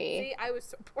the three. See, I was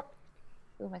so bored.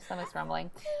 Ooh, my stomach's rumbling.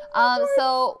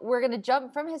 So we're going to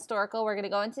jump from historical. We're going to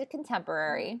go into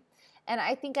contemporary. And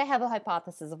I think I have a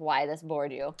hypothesis of why this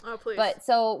bored you. Oh, please. But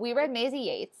so we read Maisie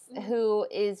Yates, who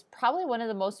is probably one of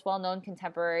the most well-known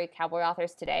contemporary cowboy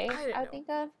authors today, I I would think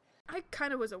of. I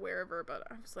kind of was aware of her, but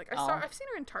I was like, Oh. I've seen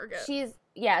her in Target.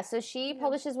 So she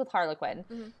publishes with Harlequin.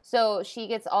 Mhm. So she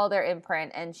gets all their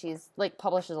imprint and she's like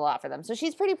publishes a lot for them. So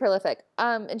she's pretty prolific.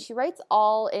 And she writes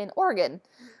all in Oregon,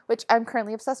 which I'm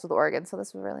currently obsessed with Oregon. So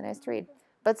this was really nice to read.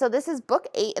 But so this is book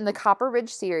 8 in the Copper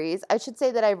Ridge series. I should say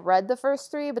that I've read the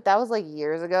first 3, but that was like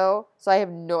years ago. So I have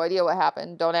no idea what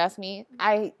happened. Don't ask me.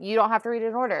 You don't have to read it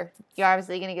in order. You're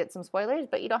obviously going to get some spoilers,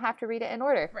 but you don't have to read it in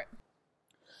order. Right.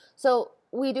 So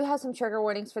we do have some trigger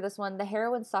warnings for this one. The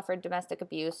heroine suffered domestic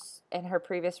abuse in her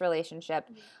previous relationship.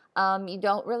 You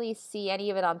don't really see any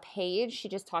of it on page. She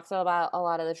just talks about a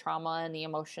lot of the trauma and the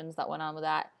emotions that went on with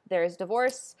that. There's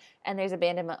divorce and there's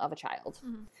abandonment of a child.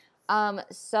 Mhm.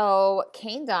 So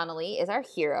Kane Donnelly is our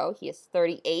hero. He is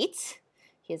 38.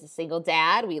 He is a single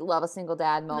dad. We love a single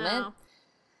dad moment No,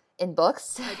 in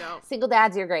books. I don't. Single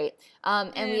dads, you're great.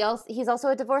 And Eh. he's also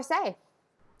a divorcee.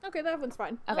 Okay, that one's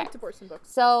fine. I Okay. like divorce in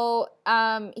books. So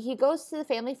he goes to the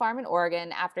family farm in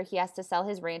Oregon after he has to sell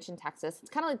his ranch in Texas. It's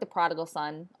kind of like the prodigal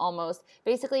son, almost.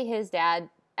 Basically, his dad,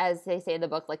 as they say in the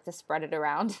book, likes to spread it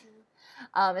around.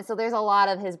 And so there's a lot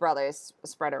of his brothers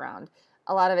spread around.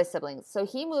 a lot of his siblings. So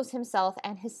he moves himself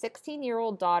and his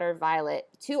 16-year-old daughter, Violet,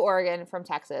 to Oregon from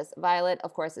Texas. Violet,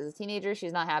 of course, is a teenager.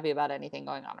 She's not happy about anything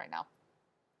going on right now.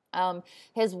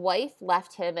 His wife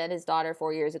left him and his daughter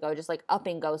 4 years ago, just like up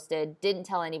and ghosted, didn't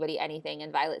tell anybody anything,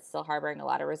 and Violet's still harboring a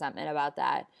lot of resentment about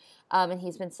that. And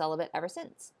he's been celibate ever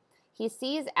since. He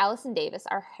sees Allison Davis,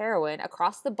 our heroine,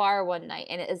 across the bar one night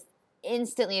and is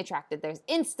instantly attracted. There's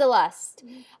insta-lust,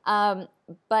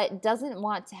 but doesn't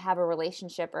want to have a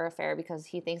relationship or affair because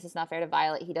he thinks it's not fair to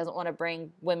Violet. He doesn't want to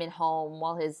bring women home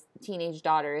while his teenage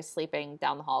daughter is sleeping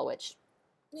down the hall, which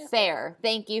fair.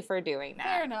 Thank you for doing that.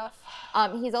 Fair enough.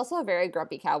 He's also a very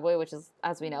grumpy cowboy, which is,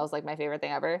 as we know, is like my favorite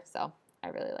thing ever. So I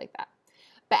really like that.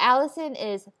 But Allison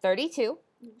is 32.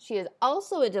 She is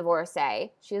also a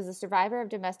divorcee. She is a survivor of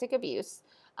domestic abuse.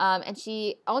 And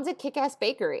she owns a kick-ass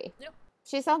bakery. Yep.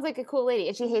 She sounds like a cool lady,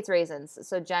 and she hates raisins.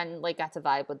 So Jen like got to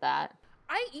vibe with that.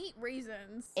 I eat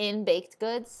raisins in baked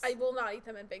goods. I will not eat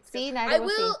them in baked goods. See, I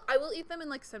will eat them in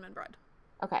like cinnamon bread.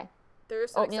 Okay.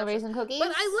 There's oatmeal raisin cookies.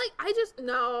 But I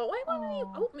want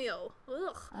to eat oatmeal.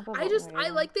 Ugh. I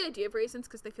like the idea of raisins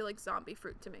because they feel like zombie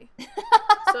fruit to me.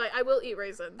 So I will eat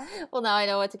raisins. Well, now I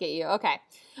know what to get you. Okay.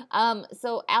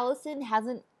 So Allison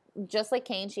hasn't, just like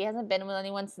Kane, she hasn't been with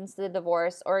anyone since the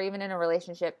divorce or even in a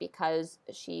relationship because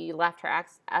she left her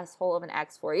asshole of an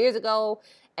ex 4 years ago,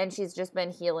 and she's just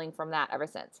been healing from that ever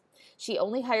since. She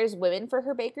only hires women for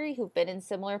her bakery who've been in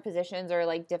similar positions or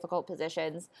like difficult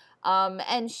positions,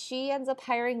 and she ends up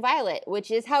hiring Violet,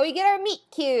 which is how we get our meet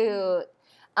cute.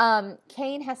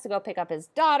 Kane has to go pick up his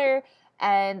daughter,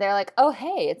 and they're like, oh,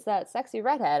 hey, it's that sexy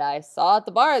redhead I saw at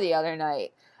the bar the other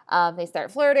night. They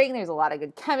start flirting. There's a lot of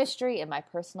good chemistry, in my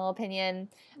personal opinion.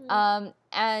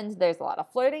 And there's a lot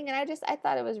of flirting, and I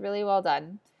thought it was really well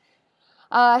done.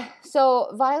 So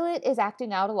Violet is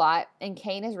acting out a lot, and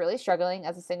Kane is really struggling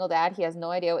as a single dad. He has no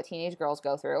idea what teenage girls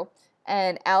go through.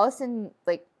 And Allison,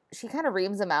 like, she kind of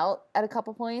reams him out at a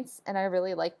couple points, and I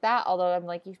really like that, although I'm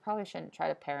like, you probably shouldn't try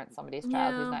to parent somebody's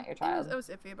child who's not your child. I was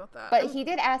iffy about that. But he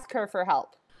did ask her for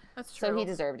help. That's true. So he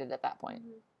deserved it at that point.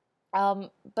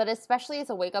 But especially it's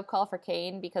a wake-up call for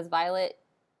Kane because Violet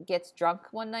gets drunk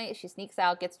one night. She sneaks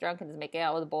out, gets drunk, and is making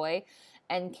out with a boy.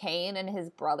 And Kane and his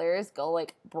brothers go,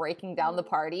 like, breaking down the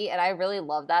party. And I really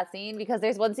love that scene because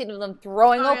there's one scene of them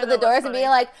throwing open the doors and being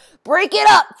like, break it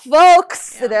up,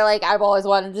 folks! Yeah. So they're like, I've always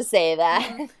wanted to say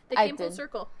that. They came full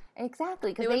circle.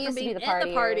 Exactly, because they used to be the party.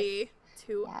 The party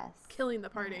to killing the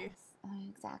party. Yes.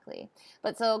 Exactly.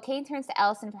 But so Kane turns to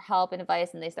Allison for help and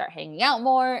advice, and they start hanging out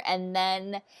more. And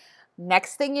then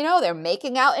next thing you know, they're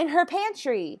making out in her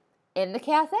pantry in the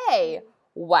cafe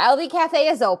while the cafe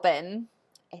is open.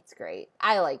 It's great.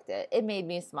 I liked it. It made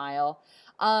me smile.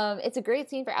 It's a great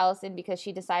scene for Allison because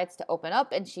she decides to open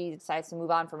up and she decides to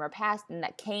move on from her past, and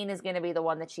that Kane is going to be the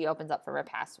one that she opens up from her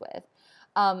past with.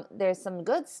 There's some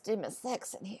good stimulus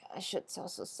sex in here, I should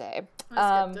also say.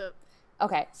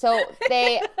 Okay, so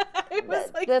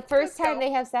the first time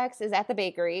they have sex is at the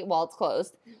bakery while it's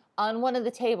closed on one of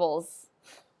the tables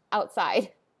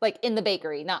outside, like in the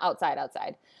bakery, not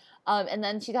outside. And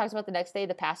then she talks about the next day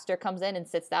the pastor comes in and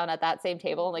sits down at that same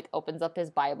table and like opens up his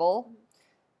Bible.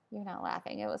 You're not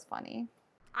laughing. It was funny.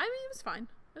 I mean, it was fine.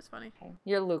 It was funny. Okay.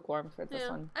 You're lukewarm for this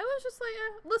one. I was just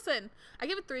like, listen, I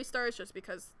give it 3 stars just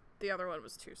because the other one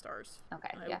was 2 stars. Okay.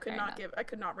 I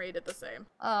could not rate it the same.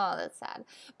 Oh, that's sad.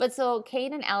 But so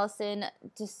Kane and Allison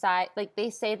decide, like, they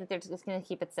say that they're just going to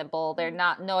keep it simple. They're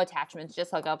no attachments,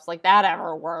 just hookups. Like, that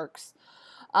ever works.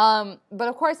 But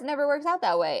of course it never works out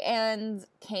that way. And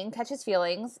Kane catches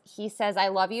feelings. He says, I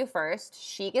love you first.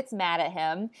 She gets mad at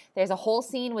him. There's a whole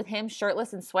scene with him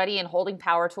shirtless and sweaty and holding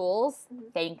power tools.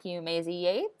 Thank you, Maisie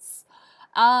Yates.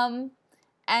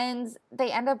 And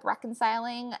they end up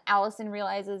reconciling. Allison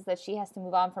realizes that she has to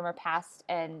move on from her past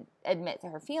and admit to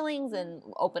her feelings and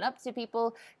open up to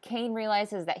people. Kane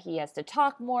realizes that he has to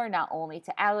talk more, not only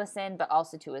to Allison, but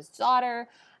also to his daughter.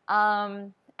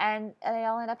 And they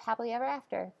all end up happily ever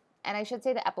after. And I should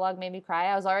say the epilogue made me cry.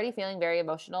 I was already feeling very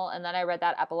emotional, and then I read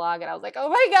that epilogue, and I was like, oh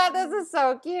my God, this is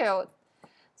so cute.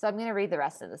 So I'm going to read the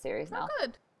rest of the series now. Oh,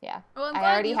 good. Yeah. Well,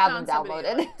 I already have them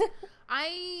downloaded.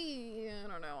 I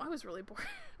don't know. I was really bored.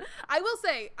 I will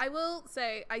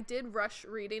say I did rush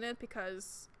reading it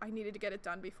because I needed to get it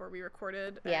done before we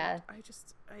recorded. Yeah. And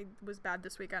I was bad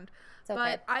this weekend. It's okay.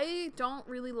 But I don't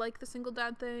really like the single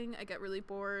dad thing. I get really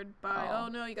bored by, oh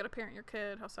no, you got to parent your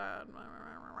kid. How sad.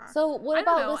 So what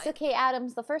about Lyssa Kay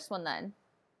Adams, the first one then?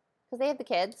 Because they had the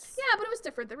kids. Yeah, but it was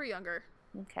different. They were younger.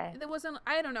 Okay. There wasn't,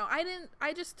 I don't know.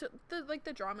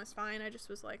 The drama's fine. I just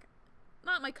was like,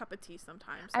 not my cup of tea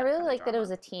sometimes. I really like that it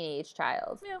was a teenage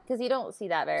child. Yeah. Because you don't see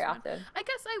that very often. I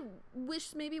guess I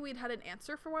wish maybe we'd had an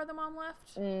answer for why the mom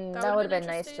left. That would have been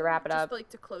nice to wrap it up. Just like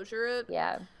to closure it.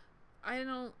 Yeah. I don't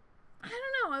know.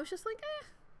 I was just like,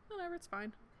 whatever, it's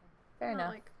fine. Fair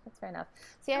enough. That's fair enough.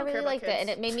 See, I don't care really about liked it, kids. and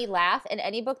it made me laugh. And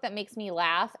any book that makes me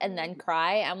laugh and then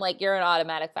cry, I'm like, you're an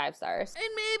automatic 5 stars. And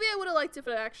maybe I would have liked it if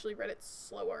I actually read it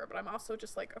slower, but I'm also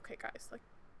just like, okay, guys, like.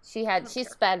 She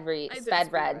sped read. I don't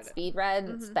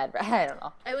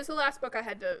know. It was the last book I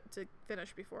had to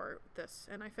finish before this,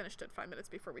 and I finished it 5 minutes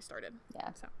before we started.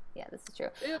 Yeah. So. Yeah, this is true.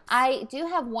 Oops. I do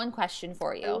have one question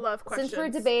for you. I love questions. Since we're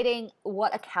debating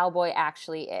what a cowboy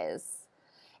actually is.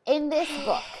 In this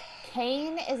book,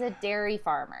 Kane is a dairy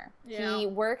farmer. Yeah. He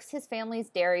works his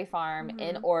family's dairy farm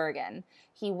in Oregon.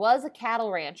 He was a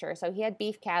cattle rancher, so he had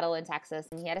beef cattle in Texas,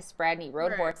 and he had a spread, and he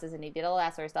rode horses, and he did all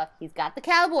that sort of stuff. He's got the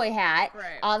cowboy hat.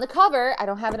 Right. On the cover, I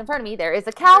don't have it in front of me, there is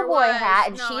a cowboy hat,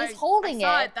 and she's holding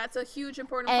it. That's a huge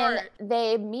important and part.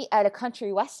 they meet at a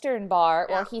country western bar.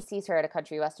 Yeah. Well, he sees her at a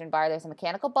country western bar. There's a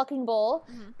mechanical bucking bull.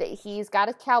 He's got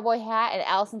a cowboy hat, and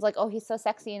Allison's like, oh, he's so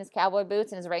sexy in his cowboy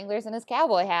boots and his Wranglers and his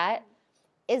cowboy hat.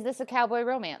 Is this a cowboy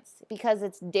romance? Because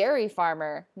it's dairy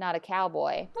farmer, not a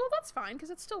cowboy. Well, that's fine, because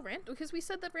it's still because we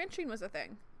said that ranching was a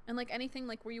thing. And, like, anything,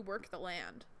 like, where you work the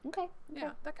land. Okay.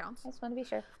 Yeah, that counts. I just want to be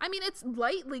sure. I mean, it's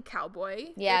lightly cowboy.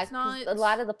 Yeah, it's not. A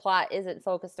lot of the plot isn't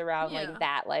focused around, like,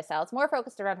 that lifestyle. It's more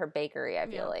focused around her bakery, I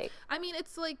feel like. I mean,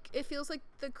 it's, like, it feels like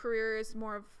the career is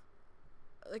more of,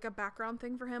 like, a background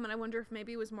thing for him. And I wonder if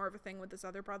maybe it was more of a thing with his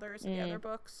other brothers in the other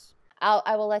books.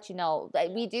 I will let you know.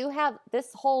 We do have,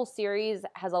 this whole series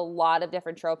has a lot of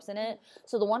different tropes in it.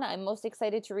 So the one I'm most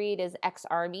excited to read is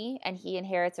Ex-Army, and he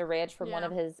inherits a ranch from one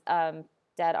of his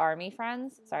dead army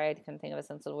friends. Sorry, I couldn't think of a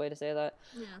sensible way to say that.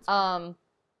 Yeah,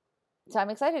 so I'm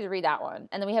excited to read that one.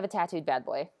 And then we have a tattooed bad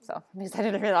boy, so I'm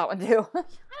excited to read that one too. I don't know.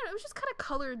 It was just kind of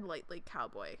colored lightly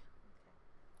cowboy.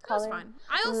 That was fine.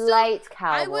 Light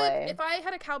cowboy. I would, if I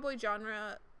had a cowboy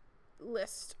genre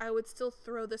list, I would still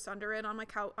throw this under it on my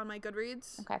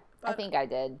Goodreads. Okay. But I think I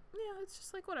did. Yeah, it's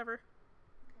just like whatever.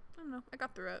 I don't know. I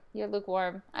got through it. You're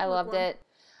lukewarm. I loved it.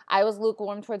 I was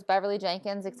lukewarm towards Beverly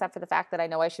Jenkins, except for the fact that I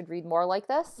know I should read more like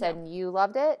this, and you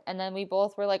loved it. And then we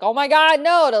both were like, oh my God,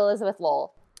 no, to Elizabeth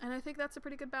Lowell. And I think that's a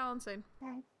pretty good balancing.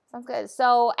 Okay. Sounds good.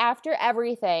 So after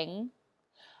everything,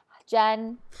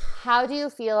 Jen, how do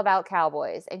you feel about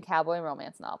cowboys and cowboy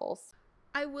romance novels?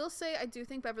 I will say I do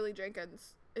think Beverly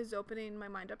Jenkins is opening my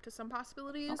mind up to some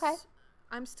possibilities. Okay.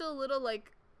 I'm still a little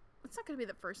like, it's not going to be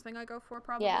the first thing I go for,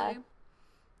 probably. Yeah.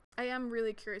 I am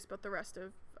really curious about the rest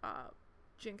of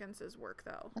Jenkins's work,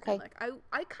 though. Okay. And, like, I don't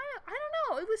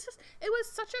know. It was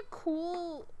such a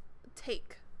cool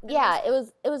take. Yeah, it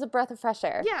was a breath of fresh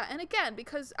air. Yeah, and again,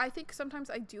 because I think sometimes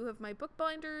I do have my book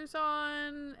blinders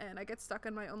on, and I get stuck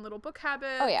in my own little book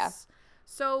habits. Oh, yeah.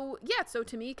 So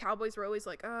to me, cowboys were always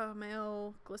like, oh,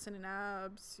 male, glistening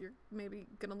abs, you're maybe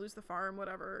gonna lose the farm,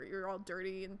 whatever, you're all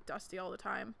dirty and dusty all the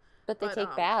time. But they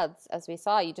take baths, as we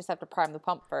saw. You just have to prime the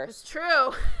pump first. It's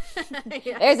true.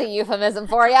 Yeah. There's a euphemism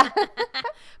for you. But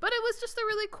it was just a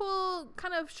really cool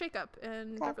kind of shakeup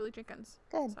in Beverly Jenkins.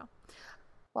 Good. So.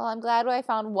 Well, I'm glad I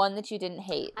found one that you didn't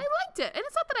hate. I liked it. And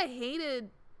it's not that I hated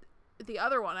the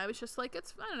other one. I was just like, I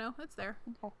don't know, it's there.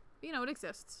 Okay. You know, it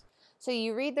exists. So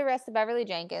you read the rest of Beverly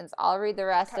Jenkins. I'll read the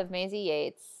rest of Maisie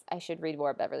Yates. I should read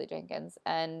more of Beverly Jenkins.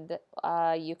 And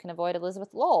you can avoid Elizabeth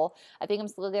Lowell. I think I'm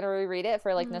still going to reread it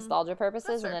for, like, nostalgia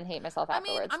purposes and then hate myself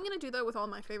afterwards. I mean, I'm going to do that with all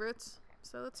my favorites.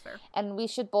 So that's fair. And we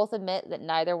should both admit that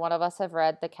neither one of us have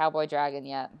read The Cowboy Dragon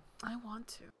yet. I want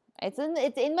to. It's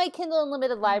in my Kindle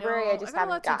Unlimited library. I just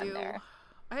haven't gotten there.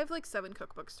 I have like 7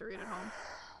 cookbooks to read at home.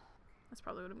 That's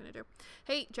probably what I'm going to do.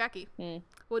 Hey, Jackie.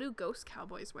 What do ghost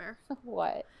cowboys wear?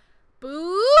 What?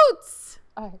 Boots!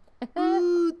 Oh.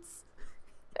 Boots!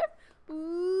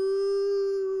 Boots!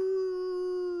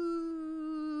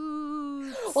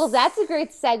 Well, that's a great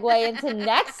segue into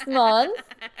next month.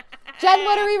 Jen,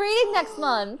 what are we reading next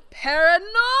month? Paranormal!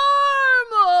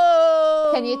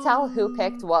 Can you tell who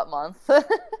picked what month?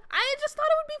 I just thought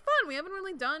it would be fun. We haven't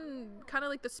really done kind of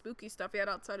like the spooky stuff yet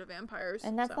outside of vampires.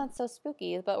 And that's not so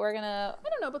spooky, but we're gonna... I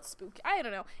don't know about spooky. I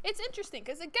don't know. It's interesting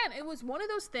because, again, it was one of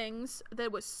those things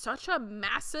that was such a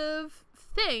massive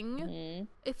thing. Mm-hmm.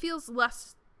 It feels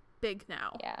less big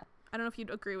now. Yeah. I don't know if you'd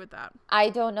agree with that. I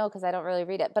don't know because I don't really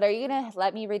read it. But are you going to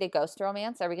let me read a ghost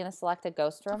romance? Are we going to select a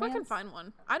ghost romance? If I can find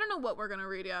one. I don't know what we're going to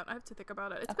read yet. I have to think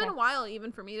about it. It's been a while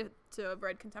even for me to have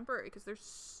read contemporary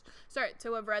because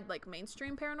to have read like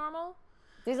mainstream paranormal.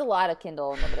 There's a lot of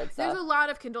Kindle Unlimited stuff. There's a lot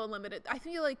of Kindle Unlimited. I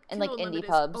feel like Kindle like Unlimited indie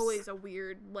pubs. is always a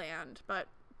weird land, but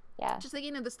Yeah. Just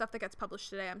thinking of the stuff that gets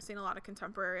published today, I'm seeing a lot of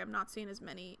contemporary. I'm not seeing as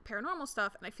many paranormal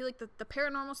stuff, and I feel like the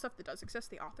paranormal stuff that does exist,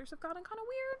 the authors have gotten kind of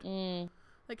weird.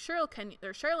 Like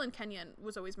Sherilyn Kenyon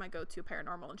was always my go-to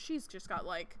paranormal, and she's just got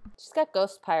she's got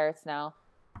ghost pirates now.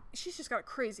 She's just got a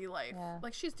crazy life. Yeah.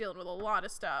 Like, she's dealing with a lot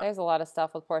of stuff. There's a lot of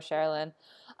stuff with poor Sherilyn.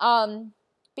 But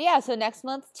yeah, so next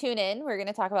month, tune in. We're going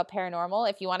to talk about paranormal.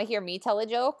 If you want to hear me tell a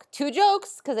joke, 2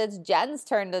 jokes, because it's Jen's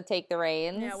turn to take the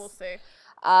reins. Yeah, we'll see.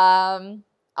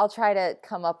 I'll try to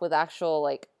come up with actual,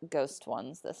 like, ghost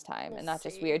ones this time, and not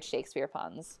just weird Shakespeare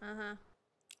puns.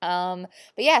 But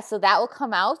yeah, so that will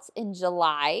come out in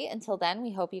July. Until then,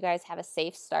 we hope you guys have a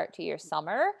safe start to your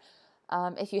summer.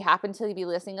 If you happen to be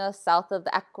listening to us south of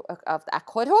the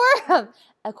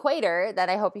equator, then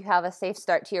I hope you have a safe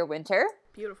start to your winter.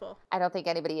 Beautiful. I don't think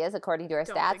anybody is, according to our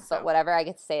stats, but whatever, I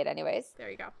get to say it anyways.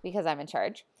 There you go. Because I'm in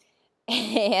charge.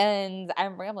 And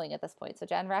I'm rambling at this point, so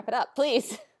Jen, wrap it up,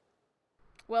 please.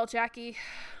 Well, Jackie,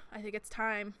 I think it's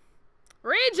time.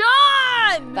 Rage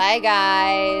on! Bye,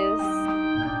 guys.